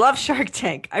 but I love Shark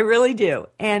Tank. I really do.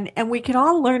 And we can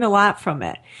all learn a lot from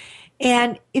it.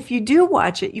 And if you do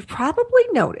watch it, you've probably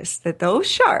noticed that those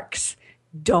sharks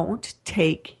don't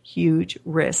take huge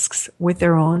risks with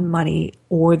their own money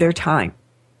or their time.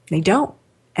 They don't.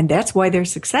 And that's why they're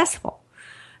successful.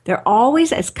 They're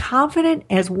always as confident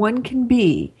as one can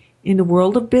be in the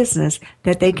world of business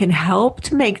that they can help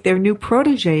to make their new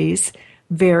proteges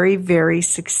very, very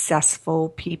successful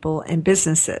people and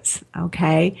businesses.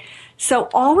 Okay? So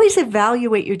always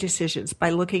evaluate your decisions by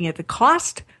looking at the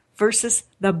cost versus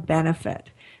the benefit.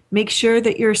 Make sure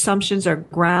that your assumptions are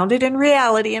grounded in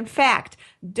reality and fact.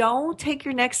 Don't take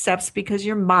your next steps because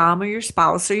your mom or your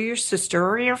spouse or your sister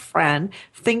or your friend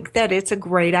think that it's a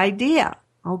great idea.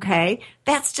 Okay?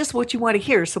 That's just what you want to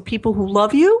hear. So people who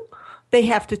love you, they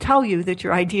have to tell you that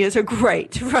your ideas are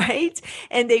great, right?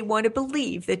 And they want to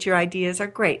believe that your ideas are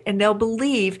great. And they'll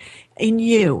believe in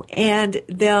you. And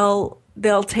they'll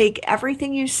take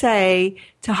everything you say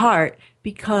to heart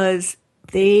because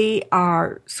they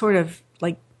are sort of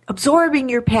like absorbing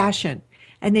your passion.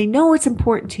 And they know it's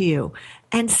important to you.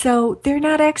 And so they're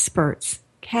not experts,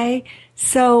 okay?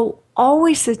 So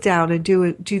always sit down and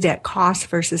do that cost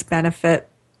versus benefit.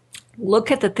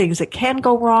 Look at the things that can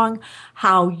go wrong,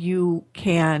 how you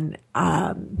can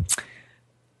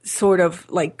sort of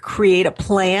like create a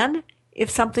plan if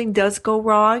something does go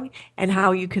wrong, and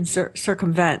how you can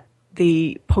circumvent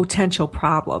the potential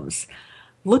problems.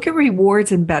 Look at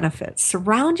rewards and benefits.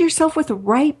 Surround yourself with the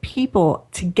right people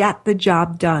to get the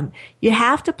job done. You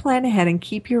have to plan ahead and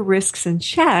keep your risks in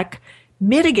check,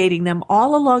 mitigating them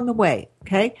all along the way,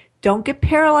 okay? Don't get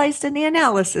paralyzed in the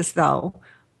analysis, though.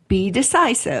 Be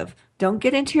decisive. Don't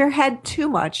get into your head too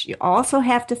much. You also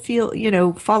have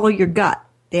to follow your gut.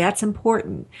 That's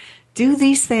important. Do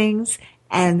these things,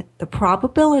 and the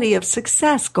probability of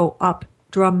success go up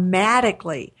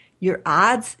dramatically. Your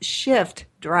odds shift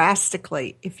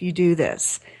drastically if you do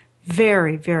this.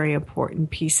 Very, very important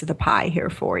piece of the pie here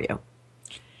for you.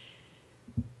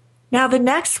 Now, the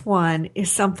next one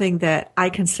is something that I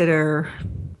consider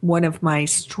one of my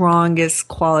strongest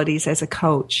qualities as a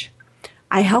coach.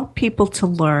 I help people to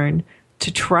learn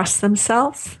to trust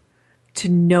themselves, to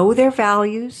know their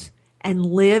values, and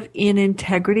live in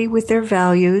integrity with their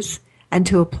values, and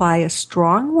to apply a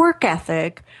strong work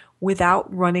ethic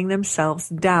without running themselves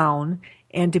down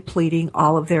and depleting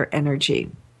all of their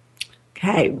energy.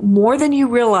 Okay, more than you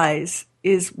realize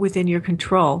is within your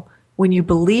control when you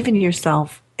believe in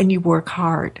yourself and you work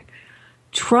hard.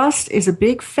 Trust is a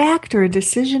big factor in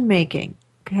decision making,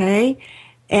 okay?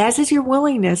 As is your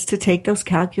willingness to take those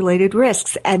calculated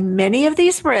risks. And many of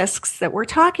these risks that we're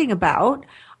talking about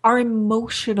are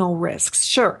emotional risks.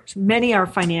 Sure, many are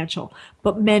financial,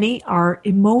 but many are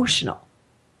emotional.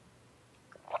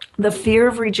 The fear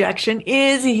of rejection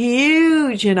is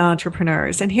huge in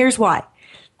entrepreneurs. And here's why.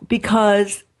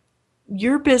 Because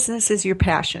your business is your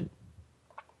passion.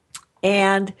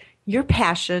 And your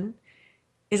passion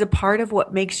is a part of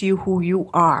what makes you who you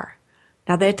are.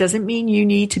 Now, that doesn't mean you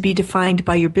need to be defined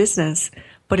by your business,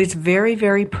 but it's very,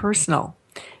 very personal.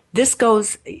 This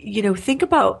goes, think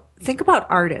about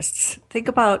artists. Think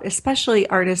about especially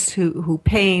artists who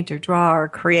paint or draw or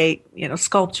create,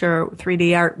 sculpture,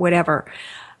 3D art, whatever.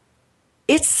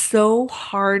 It's so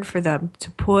hard for them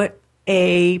to put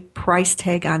a price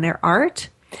tag on their art.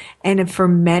 And for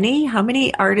many, how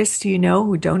many artists do you know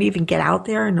who don't even get out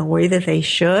there in the way that they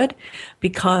should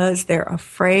because they're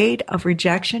afraid of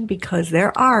rejection, because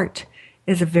their art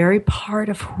is a very part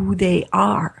of who they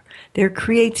are. Their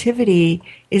creativity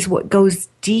is what goes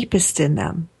deepest in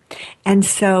them. And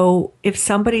so if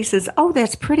somebody says, oh,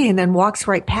 that's pretty, and then walks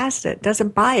right past it,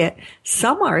 doesn't buy it,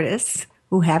 some artists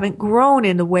who haven't grown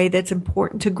in the way that's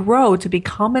important to grow, to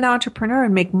become an entrepreneur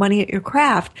and make money at your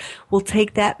craft, will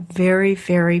take that very,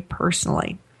 very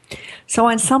personally. So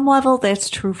on some level, that's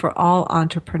true for all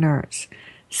entrepreneurs.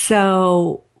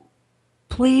 So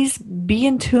please be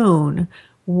in tune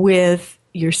with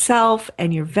yourself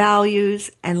and your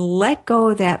values and let go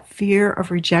of that fear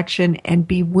of rejection and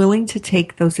be willing to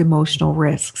take those emotional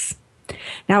risks.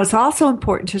 Now, it's also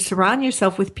important to surround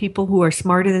yourself with people who are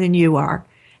smarter than you are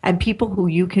and people who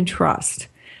you can trust.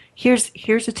 Here's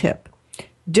a tip.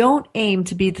 Don't aim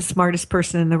to be the smartest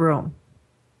person in the room.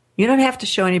 You don't have to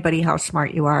show anybody how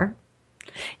smart you are.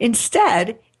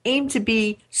 Instead, aim to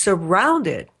be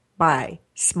surrounded by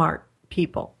smart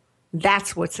people.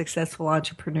 That's what successful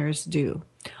entrepreneurs do.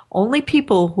 Only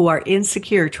people who are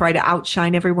insecure try to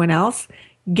outshine everyone else.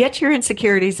 Get your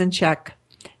insecurities in check.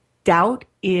 Doubt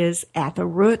is at the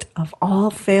root of all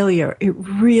failure. It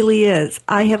really is.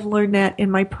 I have learned that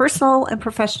in my personal and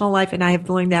professional life, and I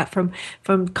have learned that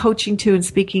from coaching to and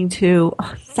speaking to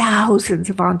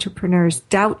thousands of entrepreneurs.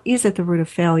 Doubt is at the root of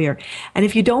failure. And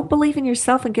if you don't believe in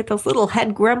yourself and get those little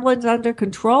head gremlins under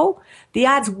control, the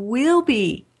odds will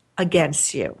be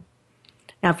against you.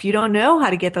 Now, if you don't know how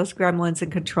to get those gremlins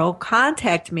in control,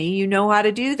 contact me. You know how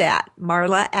to do that.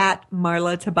 Marla at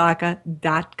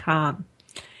marlatabaka.com.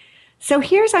 So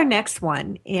here's our next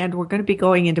one, and we're going to be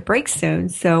going into break soon,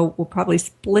 so we'll probably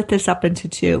split this up into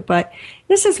two, but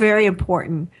this is very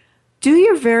important. Do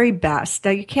your very best. Now,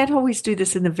 you can't always do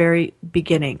this in the very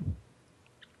beginning.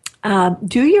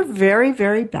 Do your very,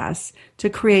 very best to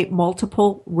create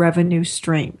multiple revenue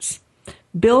streams.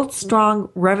 Build strong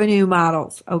revenue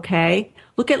models, okay?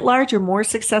 Look at larger, more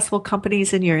successful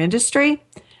companies in your industry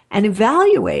and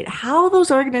evaluate how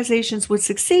those organizations would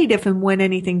succeed if and when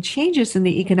anything changes in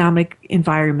the economic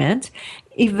environment.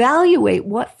 Evaluate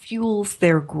what fuels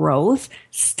their growth,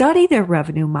 study their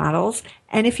revenue models,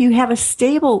 and if you have a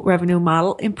stable revenue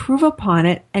model, improve upon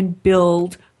it and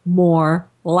build more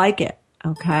like it,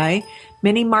 okay?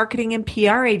 Many marketing and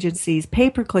PR agencies,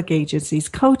 pay-per-click agencies,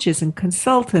 coaches, and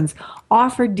consultants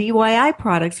offer DIY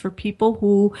products for people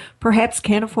who perhaps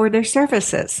can't afford their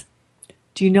services.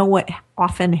 Do you know what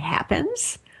often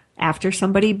happens after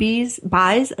somebody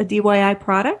buys a DIY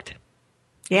product?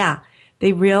 Yeah,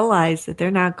 they realize that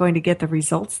they're not going to get the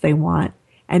results they want,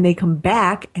 and they come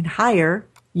back and hire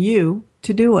you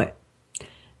to do it.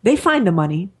 They find the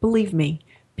money, believe me.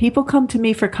 People come to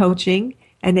me for coaching,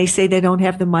 and they say they don't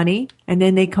have the money, and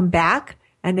then they come back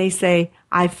and they say,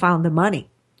 I found the money.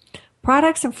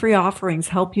 Products and free offerings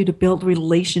help you to build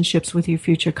relationships with your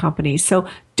future companies. So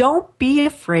don't be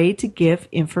afraid to give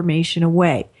information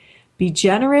away. Be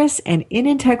generous and in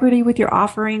integrity with your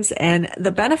offerings, and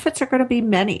the benefits are going to be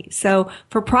many. So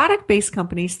for product-based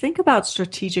companies, think about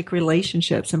strategic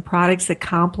relationships and products that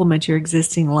complement your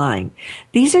existing line.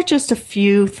 These are just a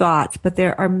few thoughts, but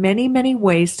there are many, many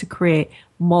ways to create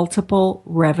multiple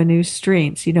revenue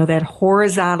streams. You know, that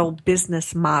horizontal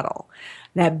business model.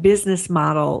 That business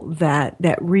model that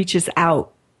reaches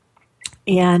out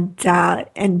and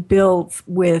builds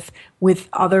with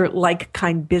other like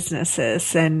kind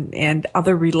businesses and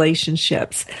other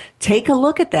relationships. Take a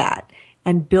look at that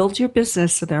and build your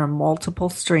business so there are multiple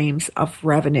streams of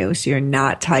revenue, so you're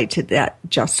not tied to that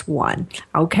just one.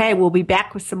 Okay, we'll be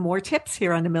back with some more tips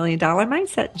here on the $1 Million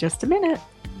Mindset in just a minute.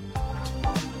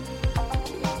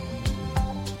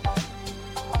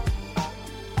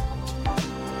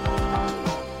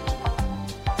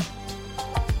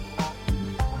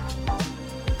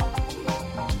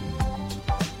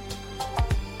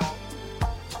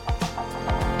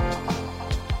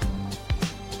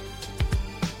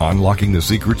 Unlocking the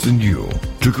secrets in you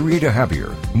to create a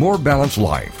happier, more balanced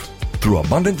life through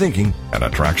abundant thinking and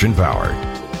attraction power.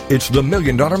 It's the $1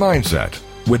 Million Mindset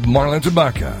with Marla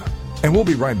Tabaka. And we'll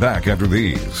be right back after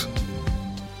these.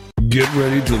 Get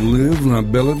ready to live La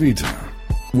Bella Vita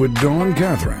with Dawn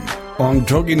Catherine on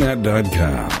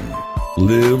TogiNet.com.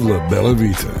 Live La Bella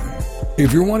Vita.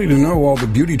 If you're wanting to know all the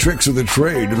beauty tricks of the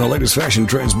trade and the latest fashion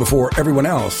trends before everyone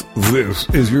else, this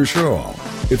is your show.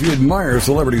 If you admire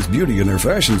celebrities' beauty and their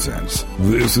fashion sense,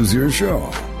 this is your show.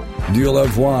 Do you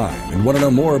love wine and want to know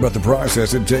more about the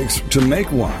process it takes to make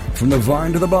wine from the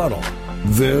vine to the bottle?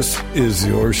 This is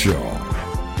your show.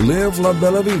 Live La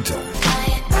Bella Vita.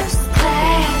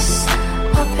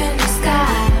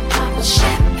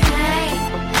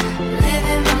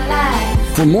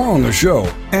 For more on the show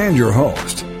and your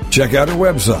host, check out our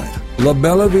website,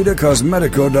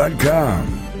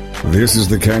 labellavitacosmetico.com. This is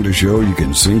the kind of show you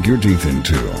can sink your teeth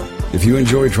into. If you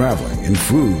enjoy traveling and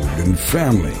food and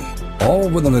family, all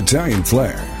with an Italian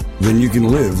flair, then you can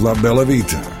live La Bella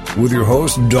Vita with your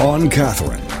host, Dawn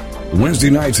Catherine. Wednesday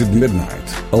nights at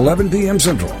midnight, 11 p.m.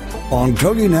 Central on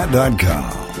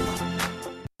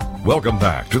TogiNet.com. Welcome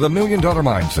back to the $1 Million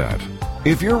Mindset.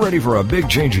 If you're ready for a big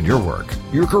change in your work,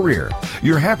 your career,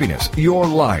 your happiness, your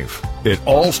life, it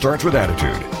all starts with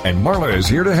attitude, and Marla is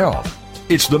here to help.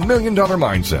 It's the $1 Million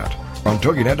Mindset on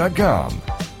TogiNet.com.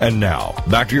 And now,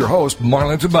 back to your host,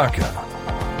 Marla Tabaka.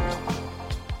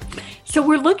 So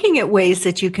we're looking at ways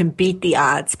that you can beat the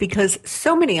odds because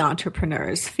so many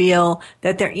entrepreneurs feel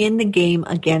that they're in the game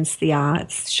against the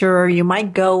odds. Sure, you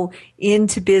might go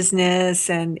into business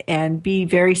and be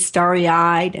very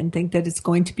starry-eyed and think that it's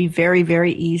going to be very,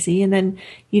 very easy. And then,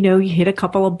 you hit a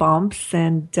couple of bumps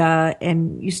and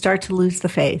you start to lose the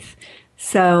faith.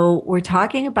 So we're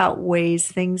talking about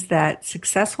things that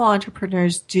successful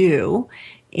entrepreneurs do.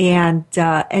 And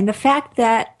the fact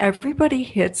that everybody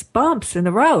hits bumps in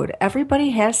the road, everybody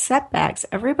has setbacks,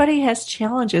 everybody has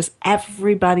challenges,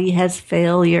 everybody has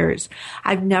failures.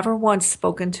 I've never once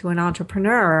spoken to an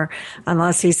entrepreneur,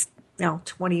 unless he's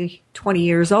 20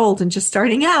 years old and just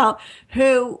starting out,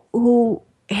 who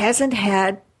hasn't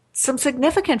had some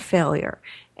significant failure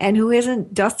and who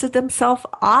hasn't dusted themselves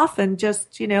off and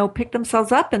just, picked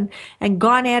themselves up and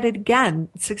gone at it again.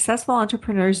 Successful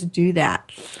entrepreneurs do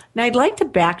that. And I'd like to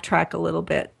backtrack a little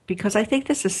bit because I think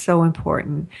this is so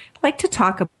important. I'd like to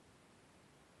talk about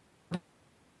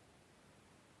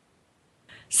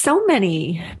so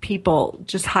many people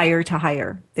just hire to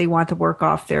hire. They want to work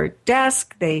off their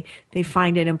desk. They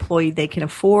find an employee they can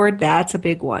afford. That's a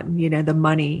big one. The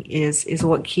money is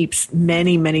what keeps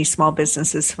many, many small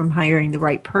businesses from hiring the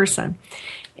right person.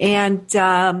 And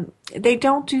they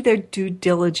don't do their due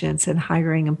diligence in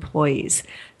hiring employees.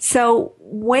 So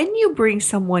when you bring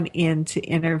someone in to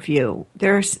interview,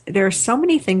 there are so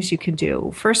many things you can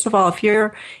do. First of all, if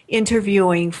you're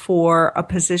interviewing for a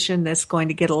position that's going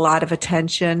to get a lot of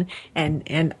attention,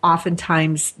 and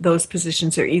oftentimes those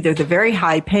positions are either the very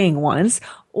high paying ones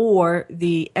or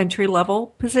the entry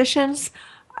level positions,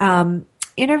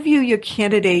 interview your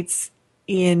candidates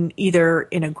in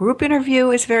a group interview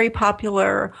is very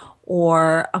popular,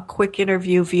 or a quick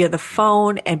interview via the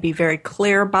phone, and be very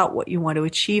clear about what you want to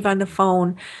achieve on the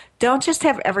phone. Don't just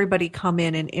have everybody come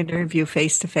in and interview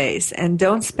face to face, and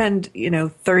don't spend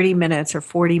 30 minutes or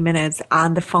 40 minutes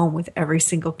on the phone with every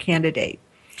single candidate.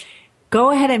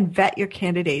 Go ahead and vet your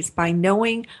candidates by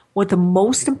knowing what the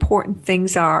most important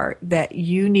things are that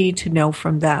you need to know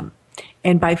from them,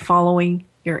 and by following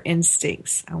your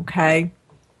instincts, okay?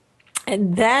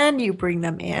 And then you bring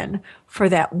them in for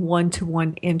that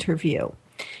one-to-one interview.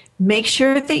 Make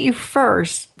sure that you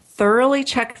first thoroughly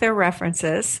check their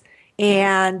references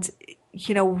and,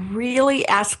 really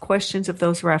ask questions of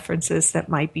those references that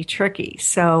might be tricky.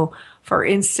 So, for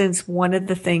instance, one of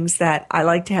the things that I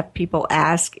like to have people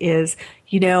ask is,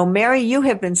 Mary, you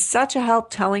have been such a help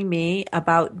telling me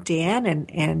about Dan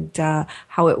and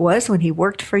how it was when he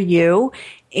worked for you.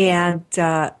 And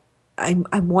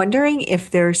I'm wondering if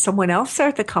there's someone else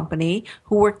at the company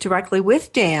who worked directly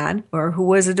with Dan, or who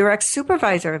was a direct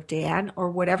supervisor of Dan, or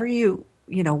whatever you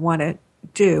want to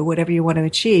do, whatever you want to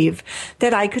achieve,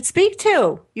 that I could speak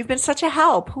to. You've been such a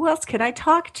help. Who else can I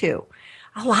talk to?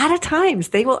 A lot of times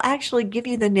they will actually give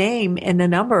you the name and the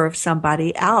number of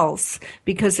somebody else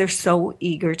because they're so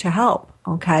eager to help.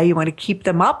 Okay. You want to keep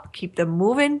them up, keep them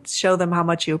moving, show them how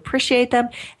much you appreciate them,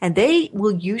 and they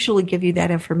will usually give you that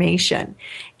information.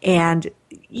 And,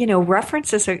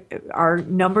 references are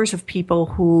numbers of people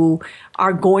who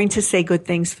are going to say good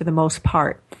things for the most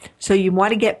part. So you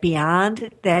want to get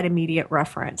beyond that immediate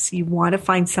reference. You want to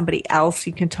find somebody else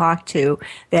you can talk to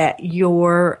that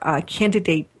your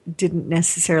candidate didn't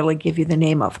necessarily give you the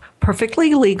name of.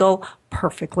 Perfectly legal,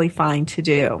 perfectly fine to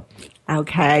do.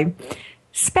 Okay.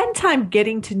 Spend time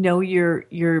getting to know your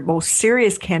most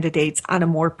serious candidates on a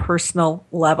more personal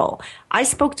level. I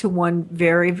spoke to one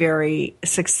very, very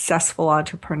successful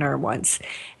entrepreneur once,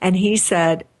 and he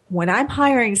said, when I'm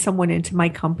hiring someone into my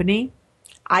company,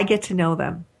 I get to know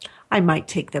them. I might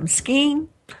take them skiing.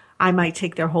 I might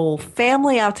take their whole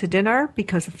family out to dinner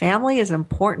because the family is an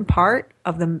important part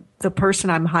of the person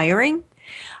I'm hiring.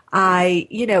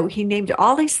 He named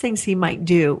all these things he might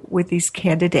do with these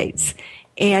candidates.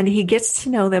 And he gets to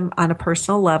know them on a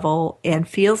personal level and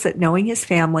feels that knowing his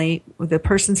family, the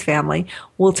person's family,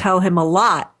 will tell him a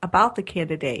lot about the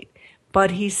candidate.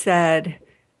 But he said,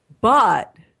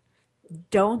 but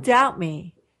don't doubt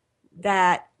me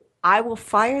that I will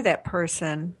fire that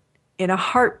person in a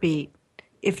heartbeat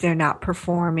if they're not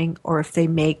performing or if they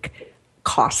make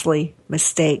costly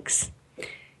mistakes.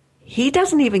 He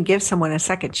doesn't even give someone a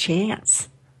second chance.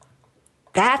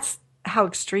 That's how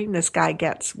extreme this guy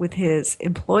gets with his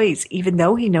employees, even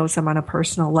though he knows them on a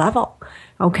personal level.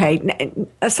 Okay.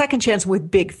 A second chance with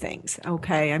big things.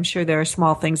 Okay. I'm sure there are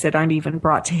small things that aren't even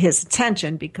brought to his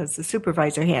attention because the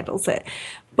supervisor handles it.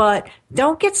 But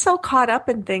don't get so caught up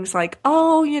in things like,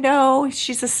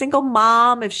 she's a single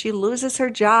mom. If she loses her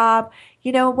job,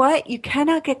 you know what? You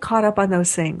cannot get caught up on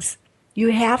those things.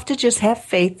 You have to just have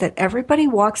faith that everybody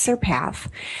walks their path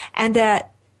and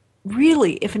that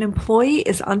really, if an employee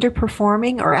is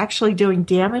underperforming or actually doing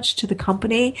damage to the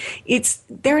company,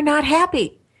 they're not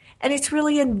happy. And it's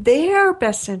really in their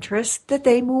best interest that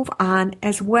they move on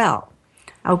as well.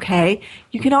 Okay?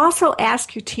 You can also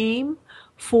ask your team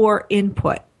for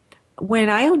input. When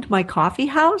I owned my coffee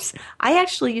house, I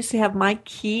actually used to have my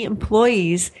key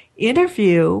employees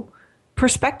interview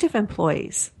prospective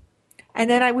employees. And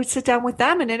then I would sit down with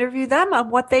them and interview them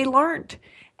on what they learned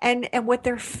and what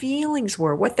their feelings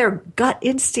were, what their gut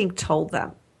instinct told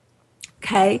them.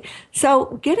 Okay?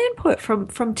 So get input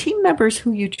from team members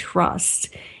who you trust.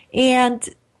 And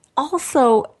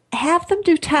also have them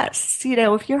do tests. You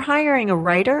know, if you're hiring a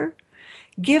writer,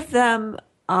 give them,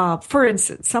 for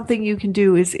instance, something you can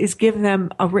do is give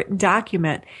them a written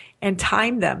document and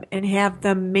time them and have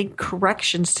them make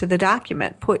corrections to the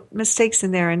document, put mistakes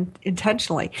in there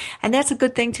intentionally. And that's a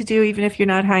good thing to do even if you're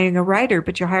not hiring a writer,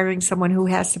 but you're hiring someone who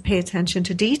has to pay attention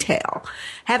to detail.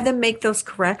 Have them make those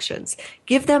corrections.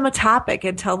 Give them a topic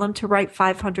and tell them to write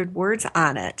 500 words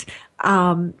on it.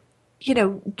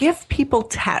 Give people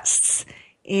tests.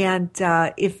 And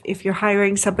if you're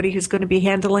hiring somebody who's going to be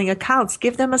handling accounts,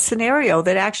 give them a scenario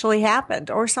that actually happened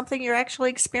or something you're actually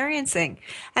experiencing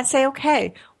and say,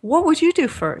 okay, what would you do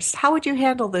first? How would you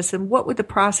handle this? And what would the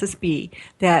process be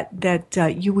that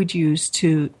you would use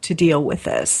to deal with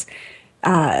this?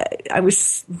 I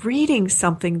was reading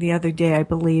something the other day, I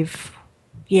believe.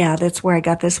 Yeah, that's where I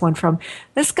got this one from.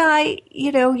 This guy,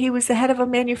 he was the head of a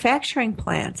manufacturing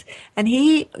plant, and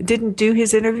he didn't do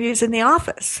his interviews in the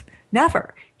office.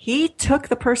 Never. He took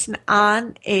the person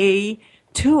on a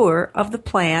tour of the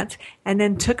plant and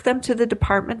then took them to the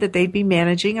department that they'd be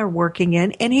managing or working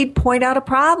in, and he'd point out a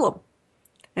problem.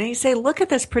 And he'd say, look at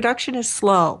this, production is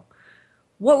slow.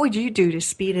 What would you do to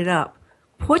speed it up?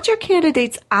 Put your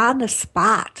candidates on the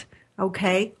spot,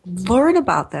 okay? Learn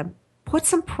about them. Put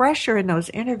some pressure in those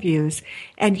interviews,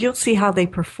 and you'll see how they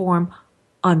perform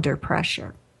under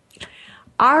pressure.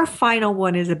 Our final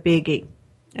one is a biggie,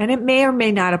 and it may or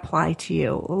may not apply to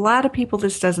you. A lot of people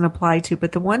this doesn't apply to,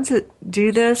 but the ones that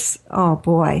do this, oh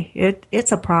boy,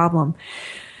 it's a problem.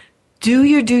 Do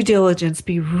your due diligence.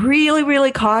 Be really,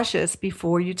 really cautious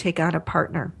before you take on a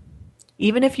partner.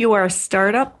 Even if you are a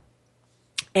startup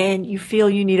and you feel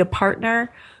you need a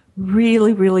partner,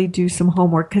 really, really do some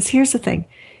homework. Because here's the thing.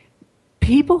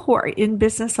 People who are in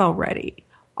business already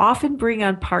often bring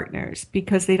on partners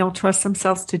because they don't trust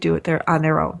themselves to do it on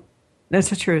their own.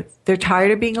 That's the truth. They're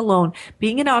tired of being alone.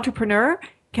 Being an entrepreneur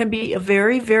can be a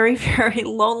very, very, very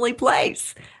lonely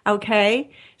place. Okay?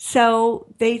 So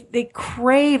they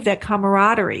crave that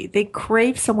camaraderie. They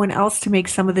crave someone else to make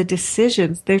some of the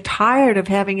decisions. They're tired of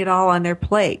having it all on their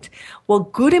plate. Well,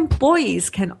 good employees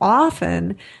can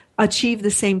often achieve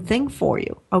the same thing for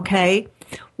you. Okay?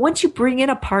 Once you bring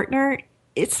in a partner,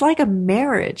 it's like a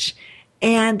marriage,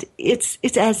 and it's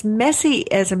as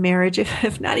messy as a marriage,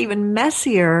 if not even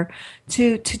messier,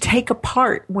 to take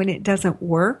apart when it doesn't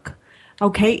work.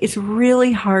 Okay, it's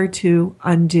really hard to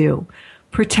undo.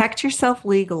 Protect yourself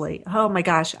legally. Oh my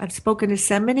gosh, I've spoken to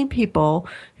so many people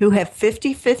who have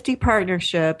 50-50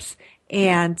 partnerships,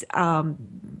 and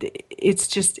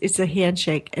it's a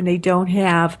handshake, and they don't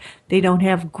have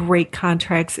great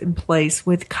contracts in place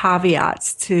with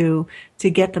caveats to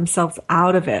get themselves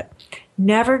out of it.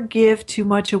 Never give too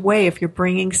much away if you're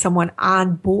bringing someone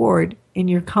on board in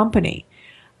your company.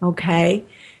 Okay?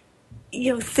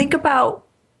 Think about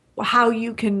how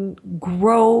you can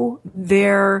grow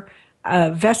their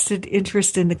vested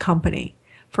interest in the company.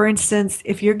 For instance,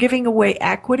 if you're giving away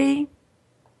equity,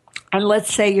 and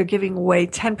let's say you're giving away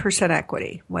 10%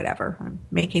 equity, whatever, I'm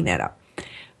making that up.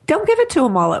 Don't give it to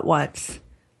them all at once.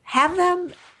 Have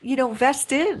them,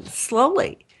 vest in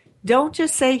slowly. Don't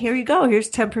just say, here you go,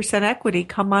 here's 10% equity,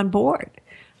 come on board.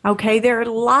 Okay, there are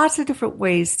lots of different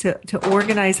ways to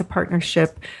organize a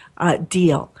partnership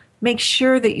deal. Make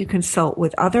sure that you consult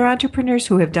with other entrepreneurs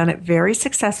who have done it very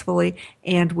successfully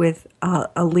and with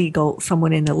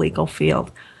someone in the legal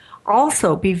field.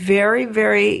 Also, be very,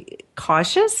 very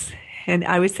cautious, and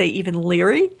I would say even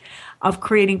leery, of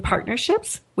creating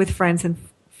partnerships with friends and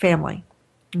family,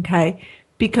 okay?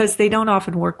 Because they don't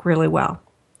often work really well.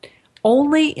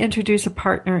 Only introduce a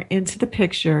partner into the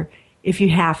picture if you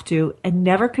have to, and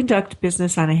never conduct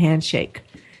business on a handshake.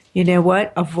 You know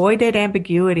what? Avoid that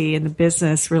ambiguity in the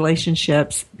business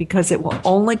relationships because it will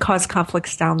only cause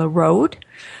conflicts down the road.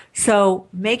 So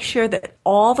make sure that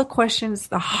all the questions,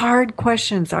 the hard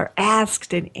questions, are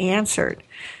asked and answered.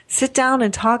 Sit down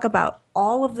and talk about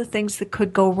all of the things that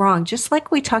could go wrong, just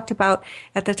like we talked about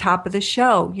at the top of the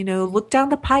show. Look down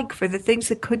the pike for the things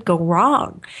that could go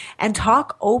wrong and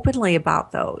talk openly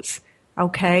about those,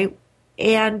 okay?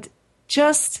 And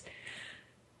just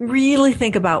really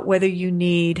think about whether you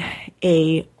need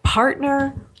a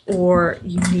partner or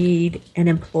you need an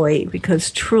employee,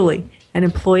 because truly, an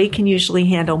employee can usually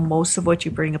handle most of what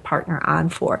you bring a partner on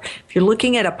for. If you're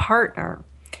looking at a partner,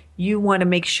 you want to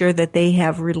make sure that they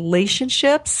have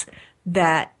relationships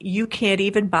that you can't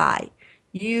even buy.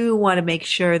 You want to make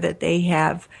sure that they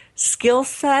have skill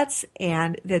sets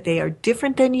and that they are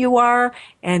different than you are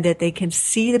and that they can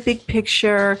see the big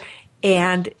picture.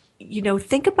 And,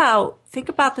 think about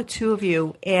the two of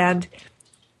you and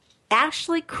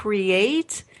actually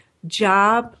create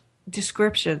job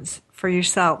descriptions for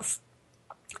yourselves.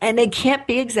 And they can't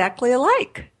be exactly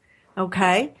alike,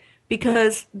 okay?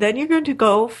 Because then you're going to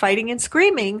go fighting and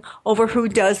screaming over who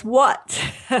does what,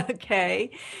 okay?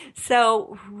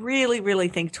 So really, really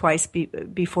think twice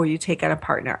before you take on a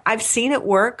partner. I've seen it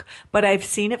work, but I've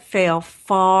seen it fail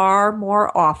far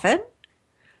more often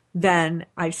than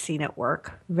I've seen it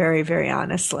work, very, very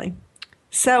honestly.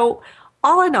 So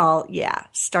all in all, yeah,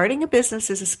 starting a business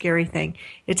is a scary thing.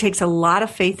 It takes a lot of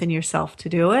faith in yourself to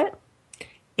do it.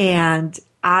 And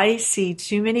I see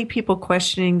too many people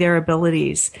questioning their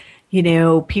abilities.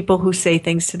 People who say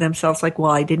things to themselves like,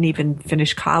 well, I didn't even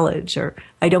finish college, or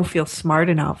I don't feel smart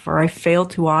enough, or I fail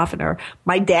too often, or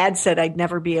my dad said I'd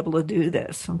never be able to do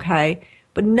this, okay?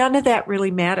 But none of that really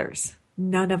matters.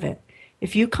 None of it.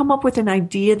 If you come up with an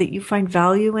idea that you find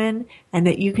value in and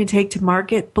that you can take to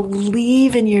market,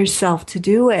 believe in yourself to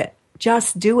do it.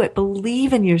 Just do it.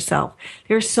 Believe in yourself.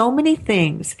 There are so many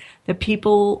things that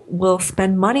people will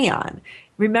spend money on.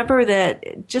 Remember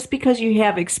that just because you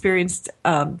have experienced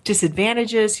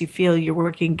disadvantages, you feel you're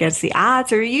working against the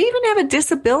odds, or you even have a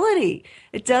disability,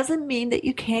 it doesn't mean that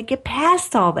you can't get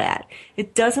past all that.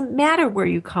 It doesn't matter where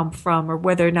you come from or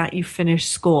whether or not you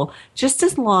finished school, just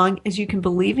as long as you can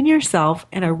believe in yourself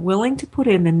and are willing to put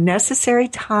in the necessary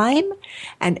time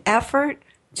and effort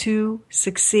to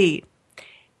succeed.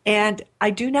 And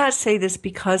I do not say this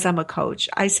because I'm a coach.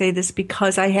 I say this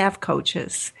because I have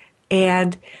coaches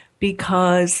and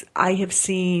because I have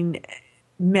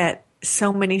met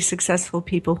so many successful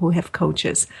people who have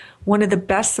coaches. One of the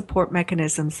best support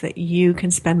mechanisms that you can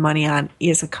spend money on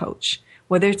is a coach.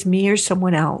 Whether it's me or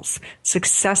someone else,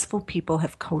 successful people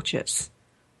have coaches.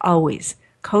 Always.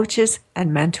 Coaches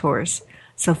and mentors.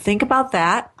 So think about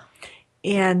that.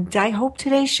 And I hope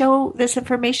today's show, this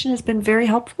information has been very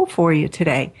helpful for you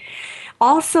today.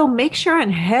 Also, make sure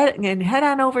and head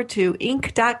on over to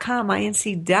inc.com,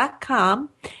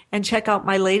 and check out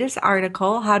my latest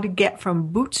article, How to Get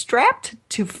from Bootstrapped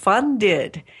to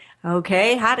Funded.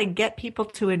 Okay, how to get people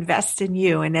to invest in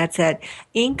you. And that's at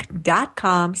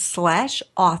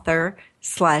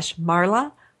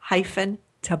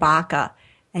inc.com/author/Marla-Tabaka.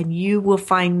 And you will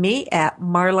find me at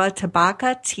Marla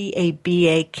Tabaka,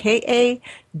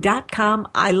 TABAKA.com.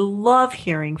 I love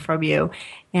hearing from you.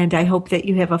 And I hope that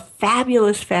you have a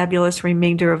fabulous, fabulous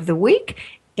remainder of the week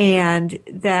and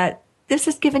that this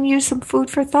has given you some food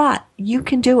for thought. You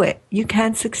can do it. You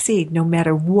can succeed no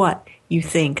matter what you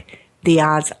think the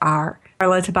odds are.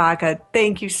 Marla Tabaka,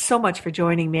 thank you so much for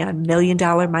joining me on $1 Million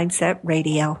Mindset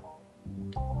Radio.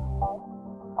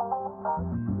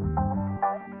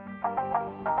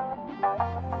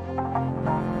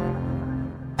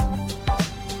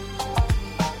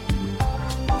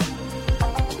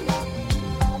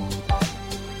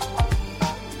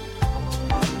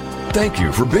 Thank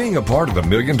you for being a part of the $1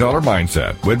 Million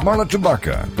Mindset with Marla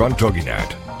Tabaka on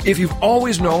TogiNet. If you've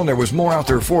always known there was more out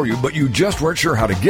there for you, but you just weren't sure how to get